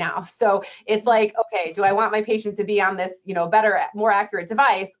app right now. So it's like, okay, do I want my patient to be on this, better, more accurate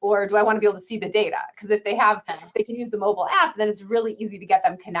device, or do I want to be able to see the data? Because if they can use the mobile app, then it's really easy to get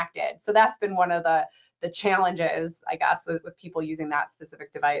them connected. So that's been one of the challenges, I guess, with people using that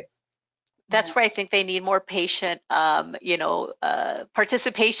specific device. That's where I think they need more patient,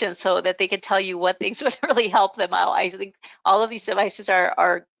 participation, so that they can tell you what things would really help them out. I think all of these devices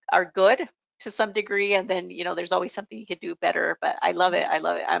are good to some degree, and then there's always something you could do better. But I love it. I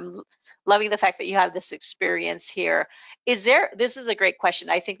love it. I'm loving the fact that you have this experience here. This is a great question.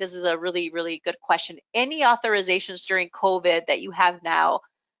 I think this is a really, really good question. Any authorizations during COVID that you have now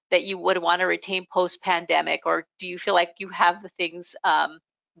that you would want to retain post-pandemic, or do you feel like you have the things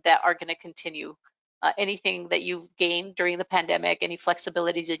that are going to continue? Anything that you've gained during the pandemic, any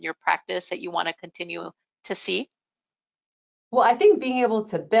flexibilities in your practice that you want to continue to see? Well, I think being able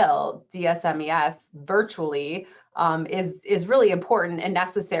to bill DSMES virtually is really important and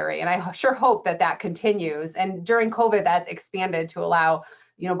necessary, and I sure hope that continues. And during COVID, that's expanded to allow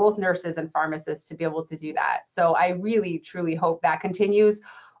both nurses and pharmacists to be able to do that. So I really truly hope that continues.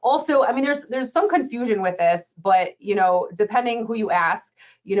 Also, I mean, there's some confusion with this, but depending who you ask,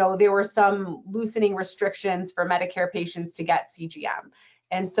 there were some loosening restrictions for Medicare patients to get CGM.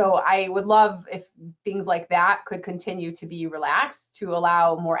 And so I would love if things like that could continue to be relaxed to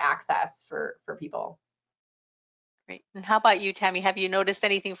allow more access for people. Great. And how about you, Tammy? Have you noticed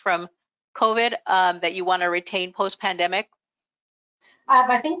anything from COVID that you want to retain post-pandemic?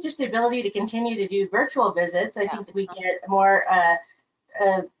 I think just the ability to continue to do virtual visits. I think that we get more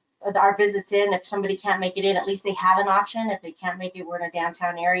our visits in. If somebody can't make it in, at least they have an option. If they can't make it, we're in a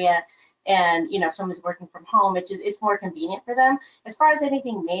downtown area, and if someone's working from home, it's more convenient for them. As far as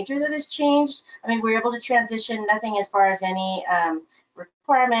anything major that has changed, I mean, we're able to transition. Nothing as far as any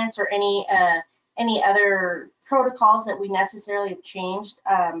requirements or any other protocols that we necessarily have changed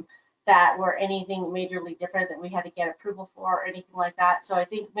that were anything majorly different that we had to get approval for or anything like that. So I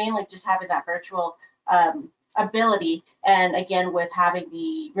think mainly just having that virtual ability, and again, with having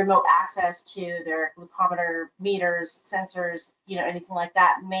the remote access to their glucometer, meters, sensors, anything like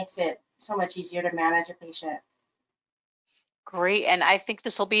that, makes it so much easier to manage a patient. Great. And I think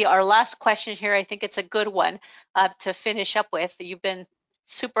this will be our last question here. I think it's a good one to finish up with. You've been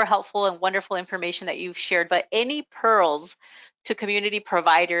super helpful and wonderful information that you've shared, but any pearls to community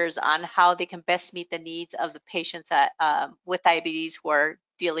providers on how they can best meet the needs of the patients with diabetes who are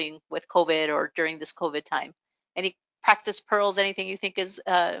dealing with COVID or during this COVID time? Any practice pearls, anything you think is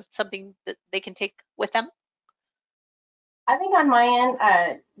something that they can take with them? I think on my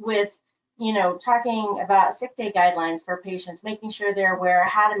end, with talking about sick day guidelines for patients, making sure they're aware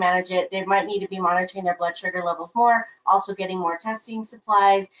how to manage it. They might need to be monitoring their blood sugar levels more, also getting more testing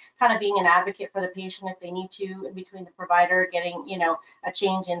supplies, kind of being an advocate for the patient if they need to, in between the provider, getting, a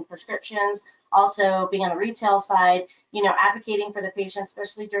change in prescriptions. Also being on the retail side, advocating for the patient,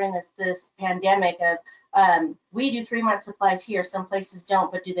 especially during this pandemic of, we do 3-month supplies here. Some places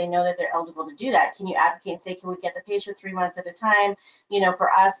don't, but do they know that they're eligible to do that? Can you advocate and say, can we get the patient 3 months at a time?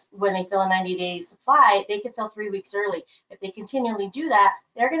 For us, when they fill a 90-day supply, they can fill 3 weeks early. If they continually do that,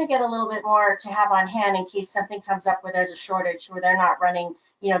 they're going to get a little bit more to have on hand in case something comes up where there's a shortage, where they're not running,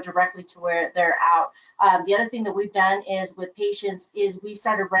 directly to where they're out. The other thing that we've done is with patients is we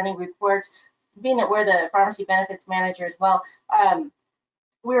started running reports, being that we're the pharmacy benefits manager as well.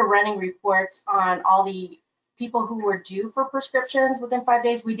 We were running reports on all the people who were due for prescriptions within 5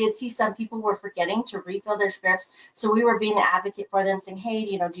 days. We did see some people were forgetting to refill their scripts. So we were being an advocate for them, saying, hey,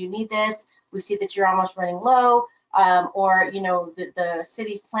 do you need this? We see that you're almost running low. Or, the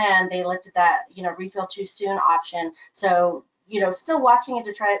city's plan, they looked at that, refill too soon option. So, still watching it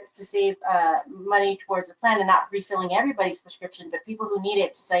to try to save money towards the plan and not refilling everybody's prescription, but people who need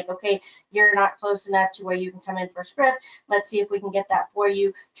it, it's like, okay, you're not close enough to where you can come in for a script. Let's see if we can get that for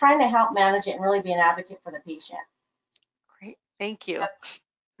you. Trying to help manage it and really be an advocate for the patient. Great, thank you.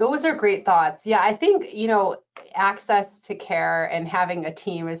 Those are great thoughts. Yeah, I think, access to care and having a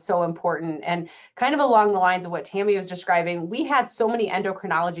team is so important. And kind of along the lines of what Tammy was describing, we had so many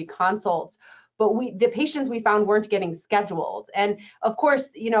endocrinology consults, but the patients we found weren't getting scheduled. And of course,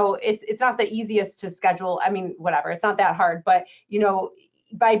 it's not the easiest to schedule. I mean, whatever, it's not that hard, but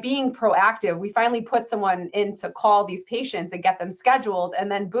by being proactive, we finally put someone in to call these patients and get them scheduled, and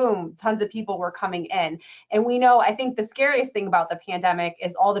then boom, tons of people were coming in. And we know, I think the scariest thing about the pandemic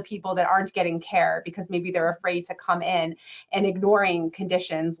is all the people that aren't getting care because maybe they're afraid to come in and ignoring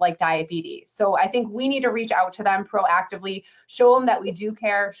conditions like diabetes. So I think we need to reach out to them proactively, show them that we do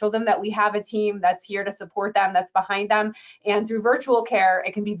care, show them that we have a team that's here to support them, that's behind them. And through virtual care,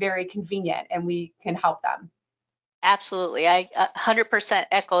 it can be very convenient and we can help them. Absolutely. I 100%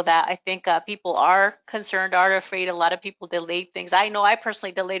 echo that. I think people are concerned, are afraid. A lot of people delayed things. I know I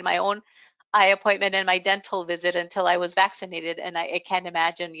personally delayed my own eye appointment and my dental visit until I was vaccinated. And I can't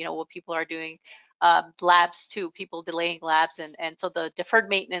imagine, what people are doing. Labs too, people delaying labs. And so the deferred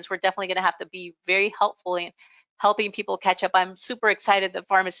maintenance, we're definitely going to have to be very helpful in helping people catch up. I'm super excited that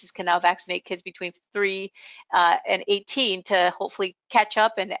pharmacists can now vaccinate kids between 3 and 18 to hopefully catch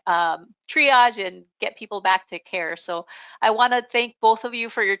up and triage and get people back to care. So I want to thank both of you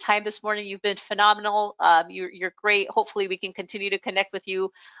for your time this morning. You've been phenomenal. You're great. Hopefully we can continue to connect with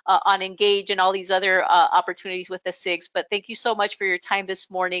you on Engage and all these other opportunities with the SIGs. But thank you so much for your time this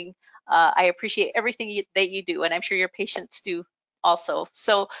morning. I appreciate everything that you do, and I'm sure your patients do also.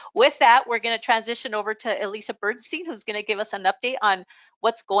 So with that, we're going to transition over to Elisa Bernstein, who's going to give us an update on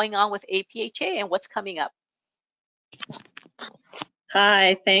what's going on with APhA and what's coming up.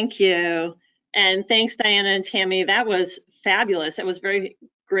 Hi, thank you. And thanks, Diana and Tammy. That was fabulous. That was very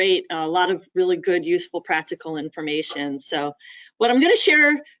great. A lot of really good, useful, practical information. So what I'm going to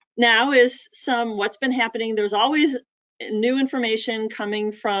share now is what's been happening. There's always new information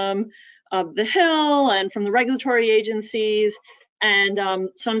coming from the Hill and from the regulatory agencies. And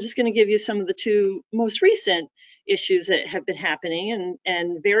so I'm just going to give you some of the two most recent issues that have been happening,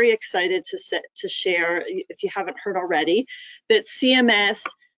 and very excited to share, if you haven't heard already, that CMS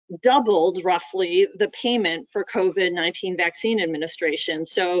doubled roughly the payment for COVID-19 vaccine administration.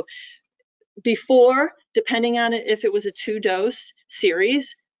 So before, depending on if it was a 2-dose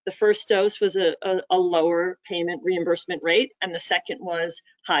series, the first dose was a lower payment reimbursement rate, and the second was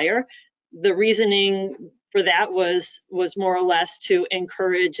higher. The reasoning for that was more or less to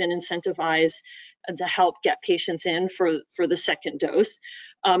encourage and incentivize and to help get patients in for the second dose.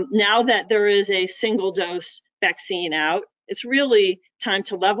 Now that there is a single dose vaccine out, it's really time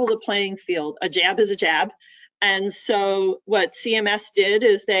to level the playing field. A jab is a jab. And so what CMS did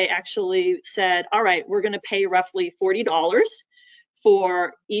is they actually said, all right, we're going to pay roughly $40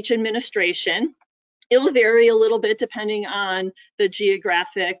 for each administration. It'll vary a little bit depending on the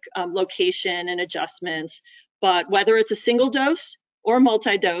geographic location and adjustments, but whether it's a single dose or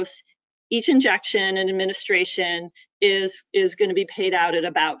multi-dose, each injection and administration is going to be paid out at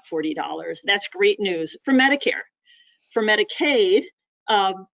about $40. That's great news for Medicare. For Medicaid,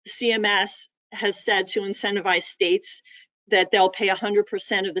 CMS has said to incentivize states that they'll pay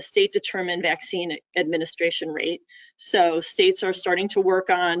 100% of the state-determined vaccine administration rate. So states are starting to work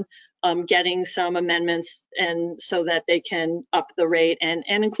on getting some amendments, and so that they can up the rate and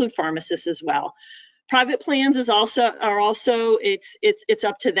include pharmacists as well. Private plans are also it's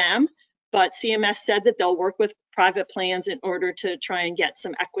up to them, but CMS said that they'll work with private plans in order to try and get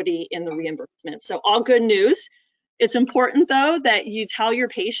some equity in the reimbursement. So all good news. It's important, though, that you tell your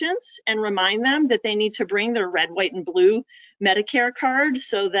patients and remind them that they need to bring their red, white, and blue Medicare card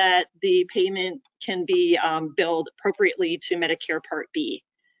so that the payment can be billed appropriately to Medicare Part B.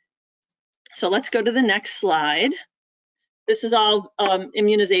 So let's go to the next slide. This is all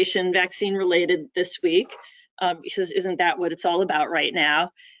immunization vaccine related this week, because isn't that what it's all about right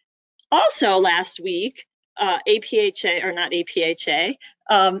now? Also last week, APhA, or not APhA,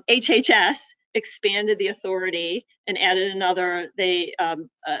 HHS expanded the authority and added they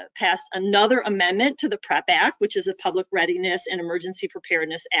passed another amendment to the PrEP Act, which is a Public Readiness and Emergency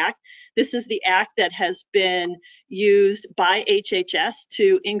Preparedness Act. This is the act that has been used by HHS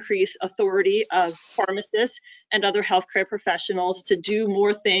to increase authority of pharmacists and other healthcare professionals to do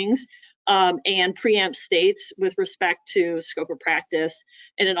more things and preempt states with respect to scope of practice.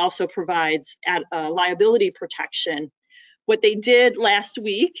 And it also provides liability protection. What they did last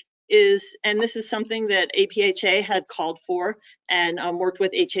week is, and this is something that APhA had called for and worked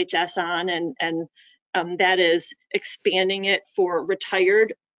with HHS on, and that is expanding it for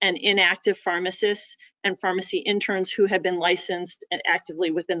retired and inactive pharmacists and pharmacy interns who have been licensed and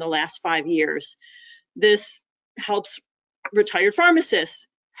actively within the last 5 years. This helps retired pharmacists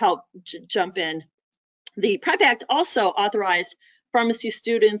help jump in. The PrEP Act also authorized pharmacy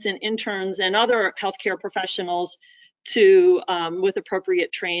students and interns and other healthcare professionals to, with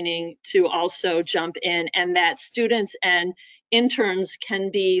appropriate training, to also jump in, and that students and interns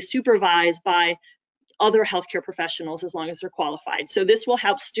can be supervised by other healthcare professionals as long as they're qualified. So this will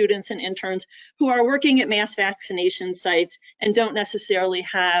help students and interns who are working at mass vaccination sites and don't necessarily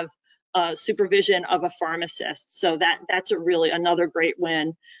have supervision of a pharmacist. So that's another great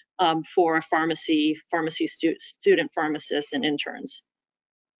win for pharmacy student pharmacists and interns.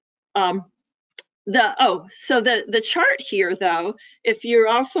 So the chart here, though, if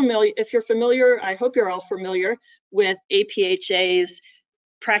you're familiar, I hope you're all familiar with APHA's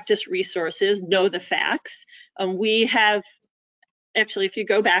practice resources, Know the Facts. We have, actually, if you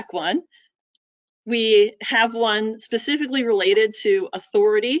go back one, we have one specifically related to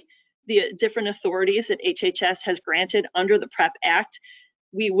authority, the different authorities that HHS has granted under the PrEP Act.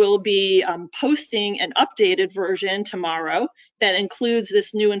 We will be posting an updated version tomorrow that includes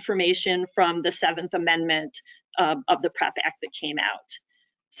this new information from the 7th Amendment of the PrEP Act that came out.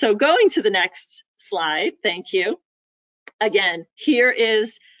 So going to the next slide, thank you. Again, here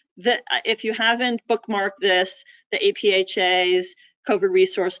is if you haven't bookmarked this, the APHA's COVID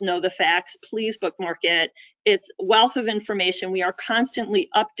resource, Know the Facts, please bookmark it. It's a wealth of information. We are constantly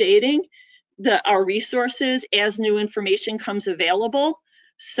updating our resources as new information comes available.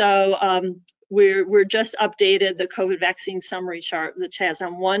 So we're just updated the COVID vaccine summary chart, which has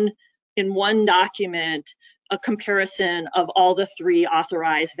in one document a comparison of all the 3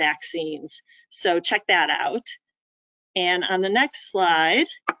 authorized vaccines. So check that out. And on the next slide,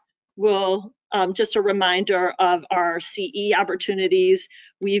 we'll just a reminder of our CE opportunities.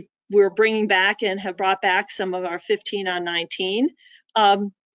 We're bringing back and have brought back some of our 15 on 19.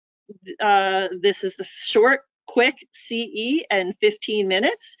 This is the short, quick CE in 15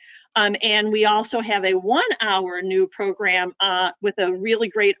 minutes. And we also have a 1-hour new program with a really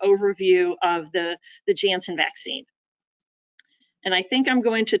great overview of the Janssen vaccine. And I think I'm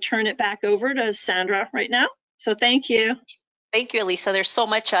going to turn it back over to Sandra right now. So thank you. Thank you, Elisa. There's so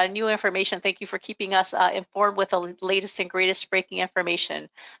much new information. Thank you for keeping us informed with the latest and greatest breaking information.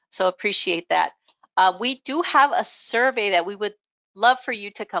 So appreciate that. We do have a survey that we would love for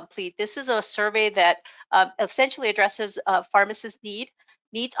you to complete. This is a survey that essentially addresses pharmacists'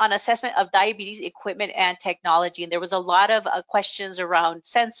 needs on assessment of diabetes equipment and technology. And there was a lot of questions around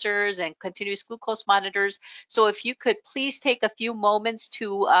sensors and continuous glucose monitors. So if you could please take a few moments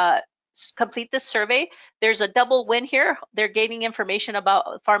to complete this survey. There's a double win here. They're gaining information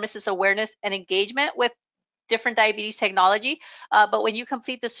about pharmacist awareness and engagement with different diabetes technology. But when you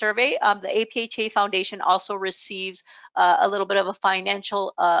complete the survey, the APhA Foundation also receives a little bit of a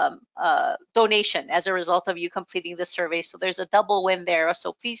financial donation as a result of you completing the survey. So there's a double win there.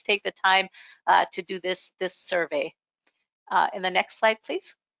 So please take the time to do this survey. In the next slide,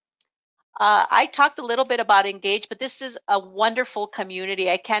 please. I talked a little bit about Engage, but this is a wonderful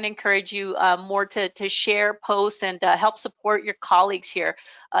community. I can encourage you more to share, post, and help support your colleagues here.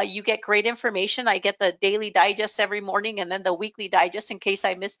 You get great information. I get the daily digest every morning and then the weekly digest in case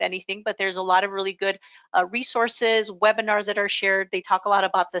I missed anything, but there's a lot of really good resources, webinars that are shared. They talk a lot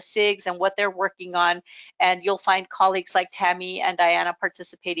about the SIGs and what they're working on, and you'll find colleagues like Tammy and Diana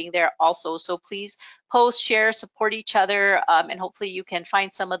participating there also. So please post, share, support each other, and hopefully you can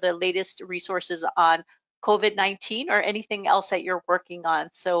find some of the latest resources on COVID-19 or anything else that you're working on.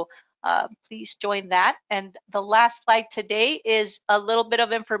 So please join that. And the last slide today is a little bit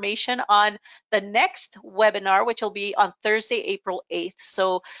of information on the next webinar, which will be on Thursday, April 8th.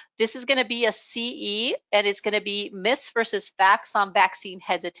 So this is going to be a CE, and it's going to be myths versus facts on vaccine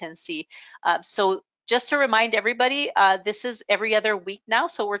hesitancy. So just to remind everybody, this is every other week now,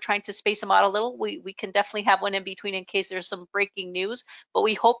 so we're trying to space them out a little. We can definitely have one in between in case there's some breaking news, but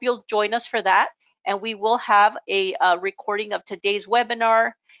we hope you'll join us for that. And we will have a recording of today's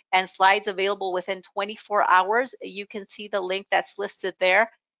webinar and slides available within 24 hours. You can see the link that's listed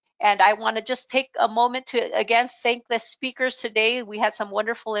there. And I want to just take a moment to, again, thank the speakers today. We had some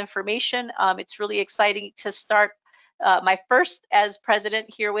wonderful information. It's really exciting to start my first as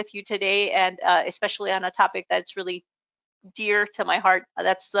president here with you today, and especially on a topic that's really dear to my heart.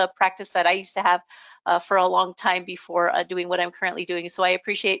 That's the practice that I used to have for a long time before doing what I'm currently doing. So I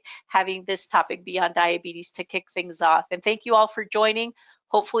appreciate having this topic beyond diabetes to kick things off. And thank you all for joining.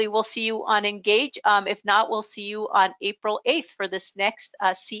 Hopefully we'll see you on Engage. If not, we'll see you on April 8th for this next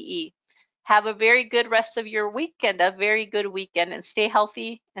CE. Have a very good rest of your week and a very good weekend, and stay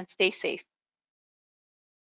healthy and stay safe.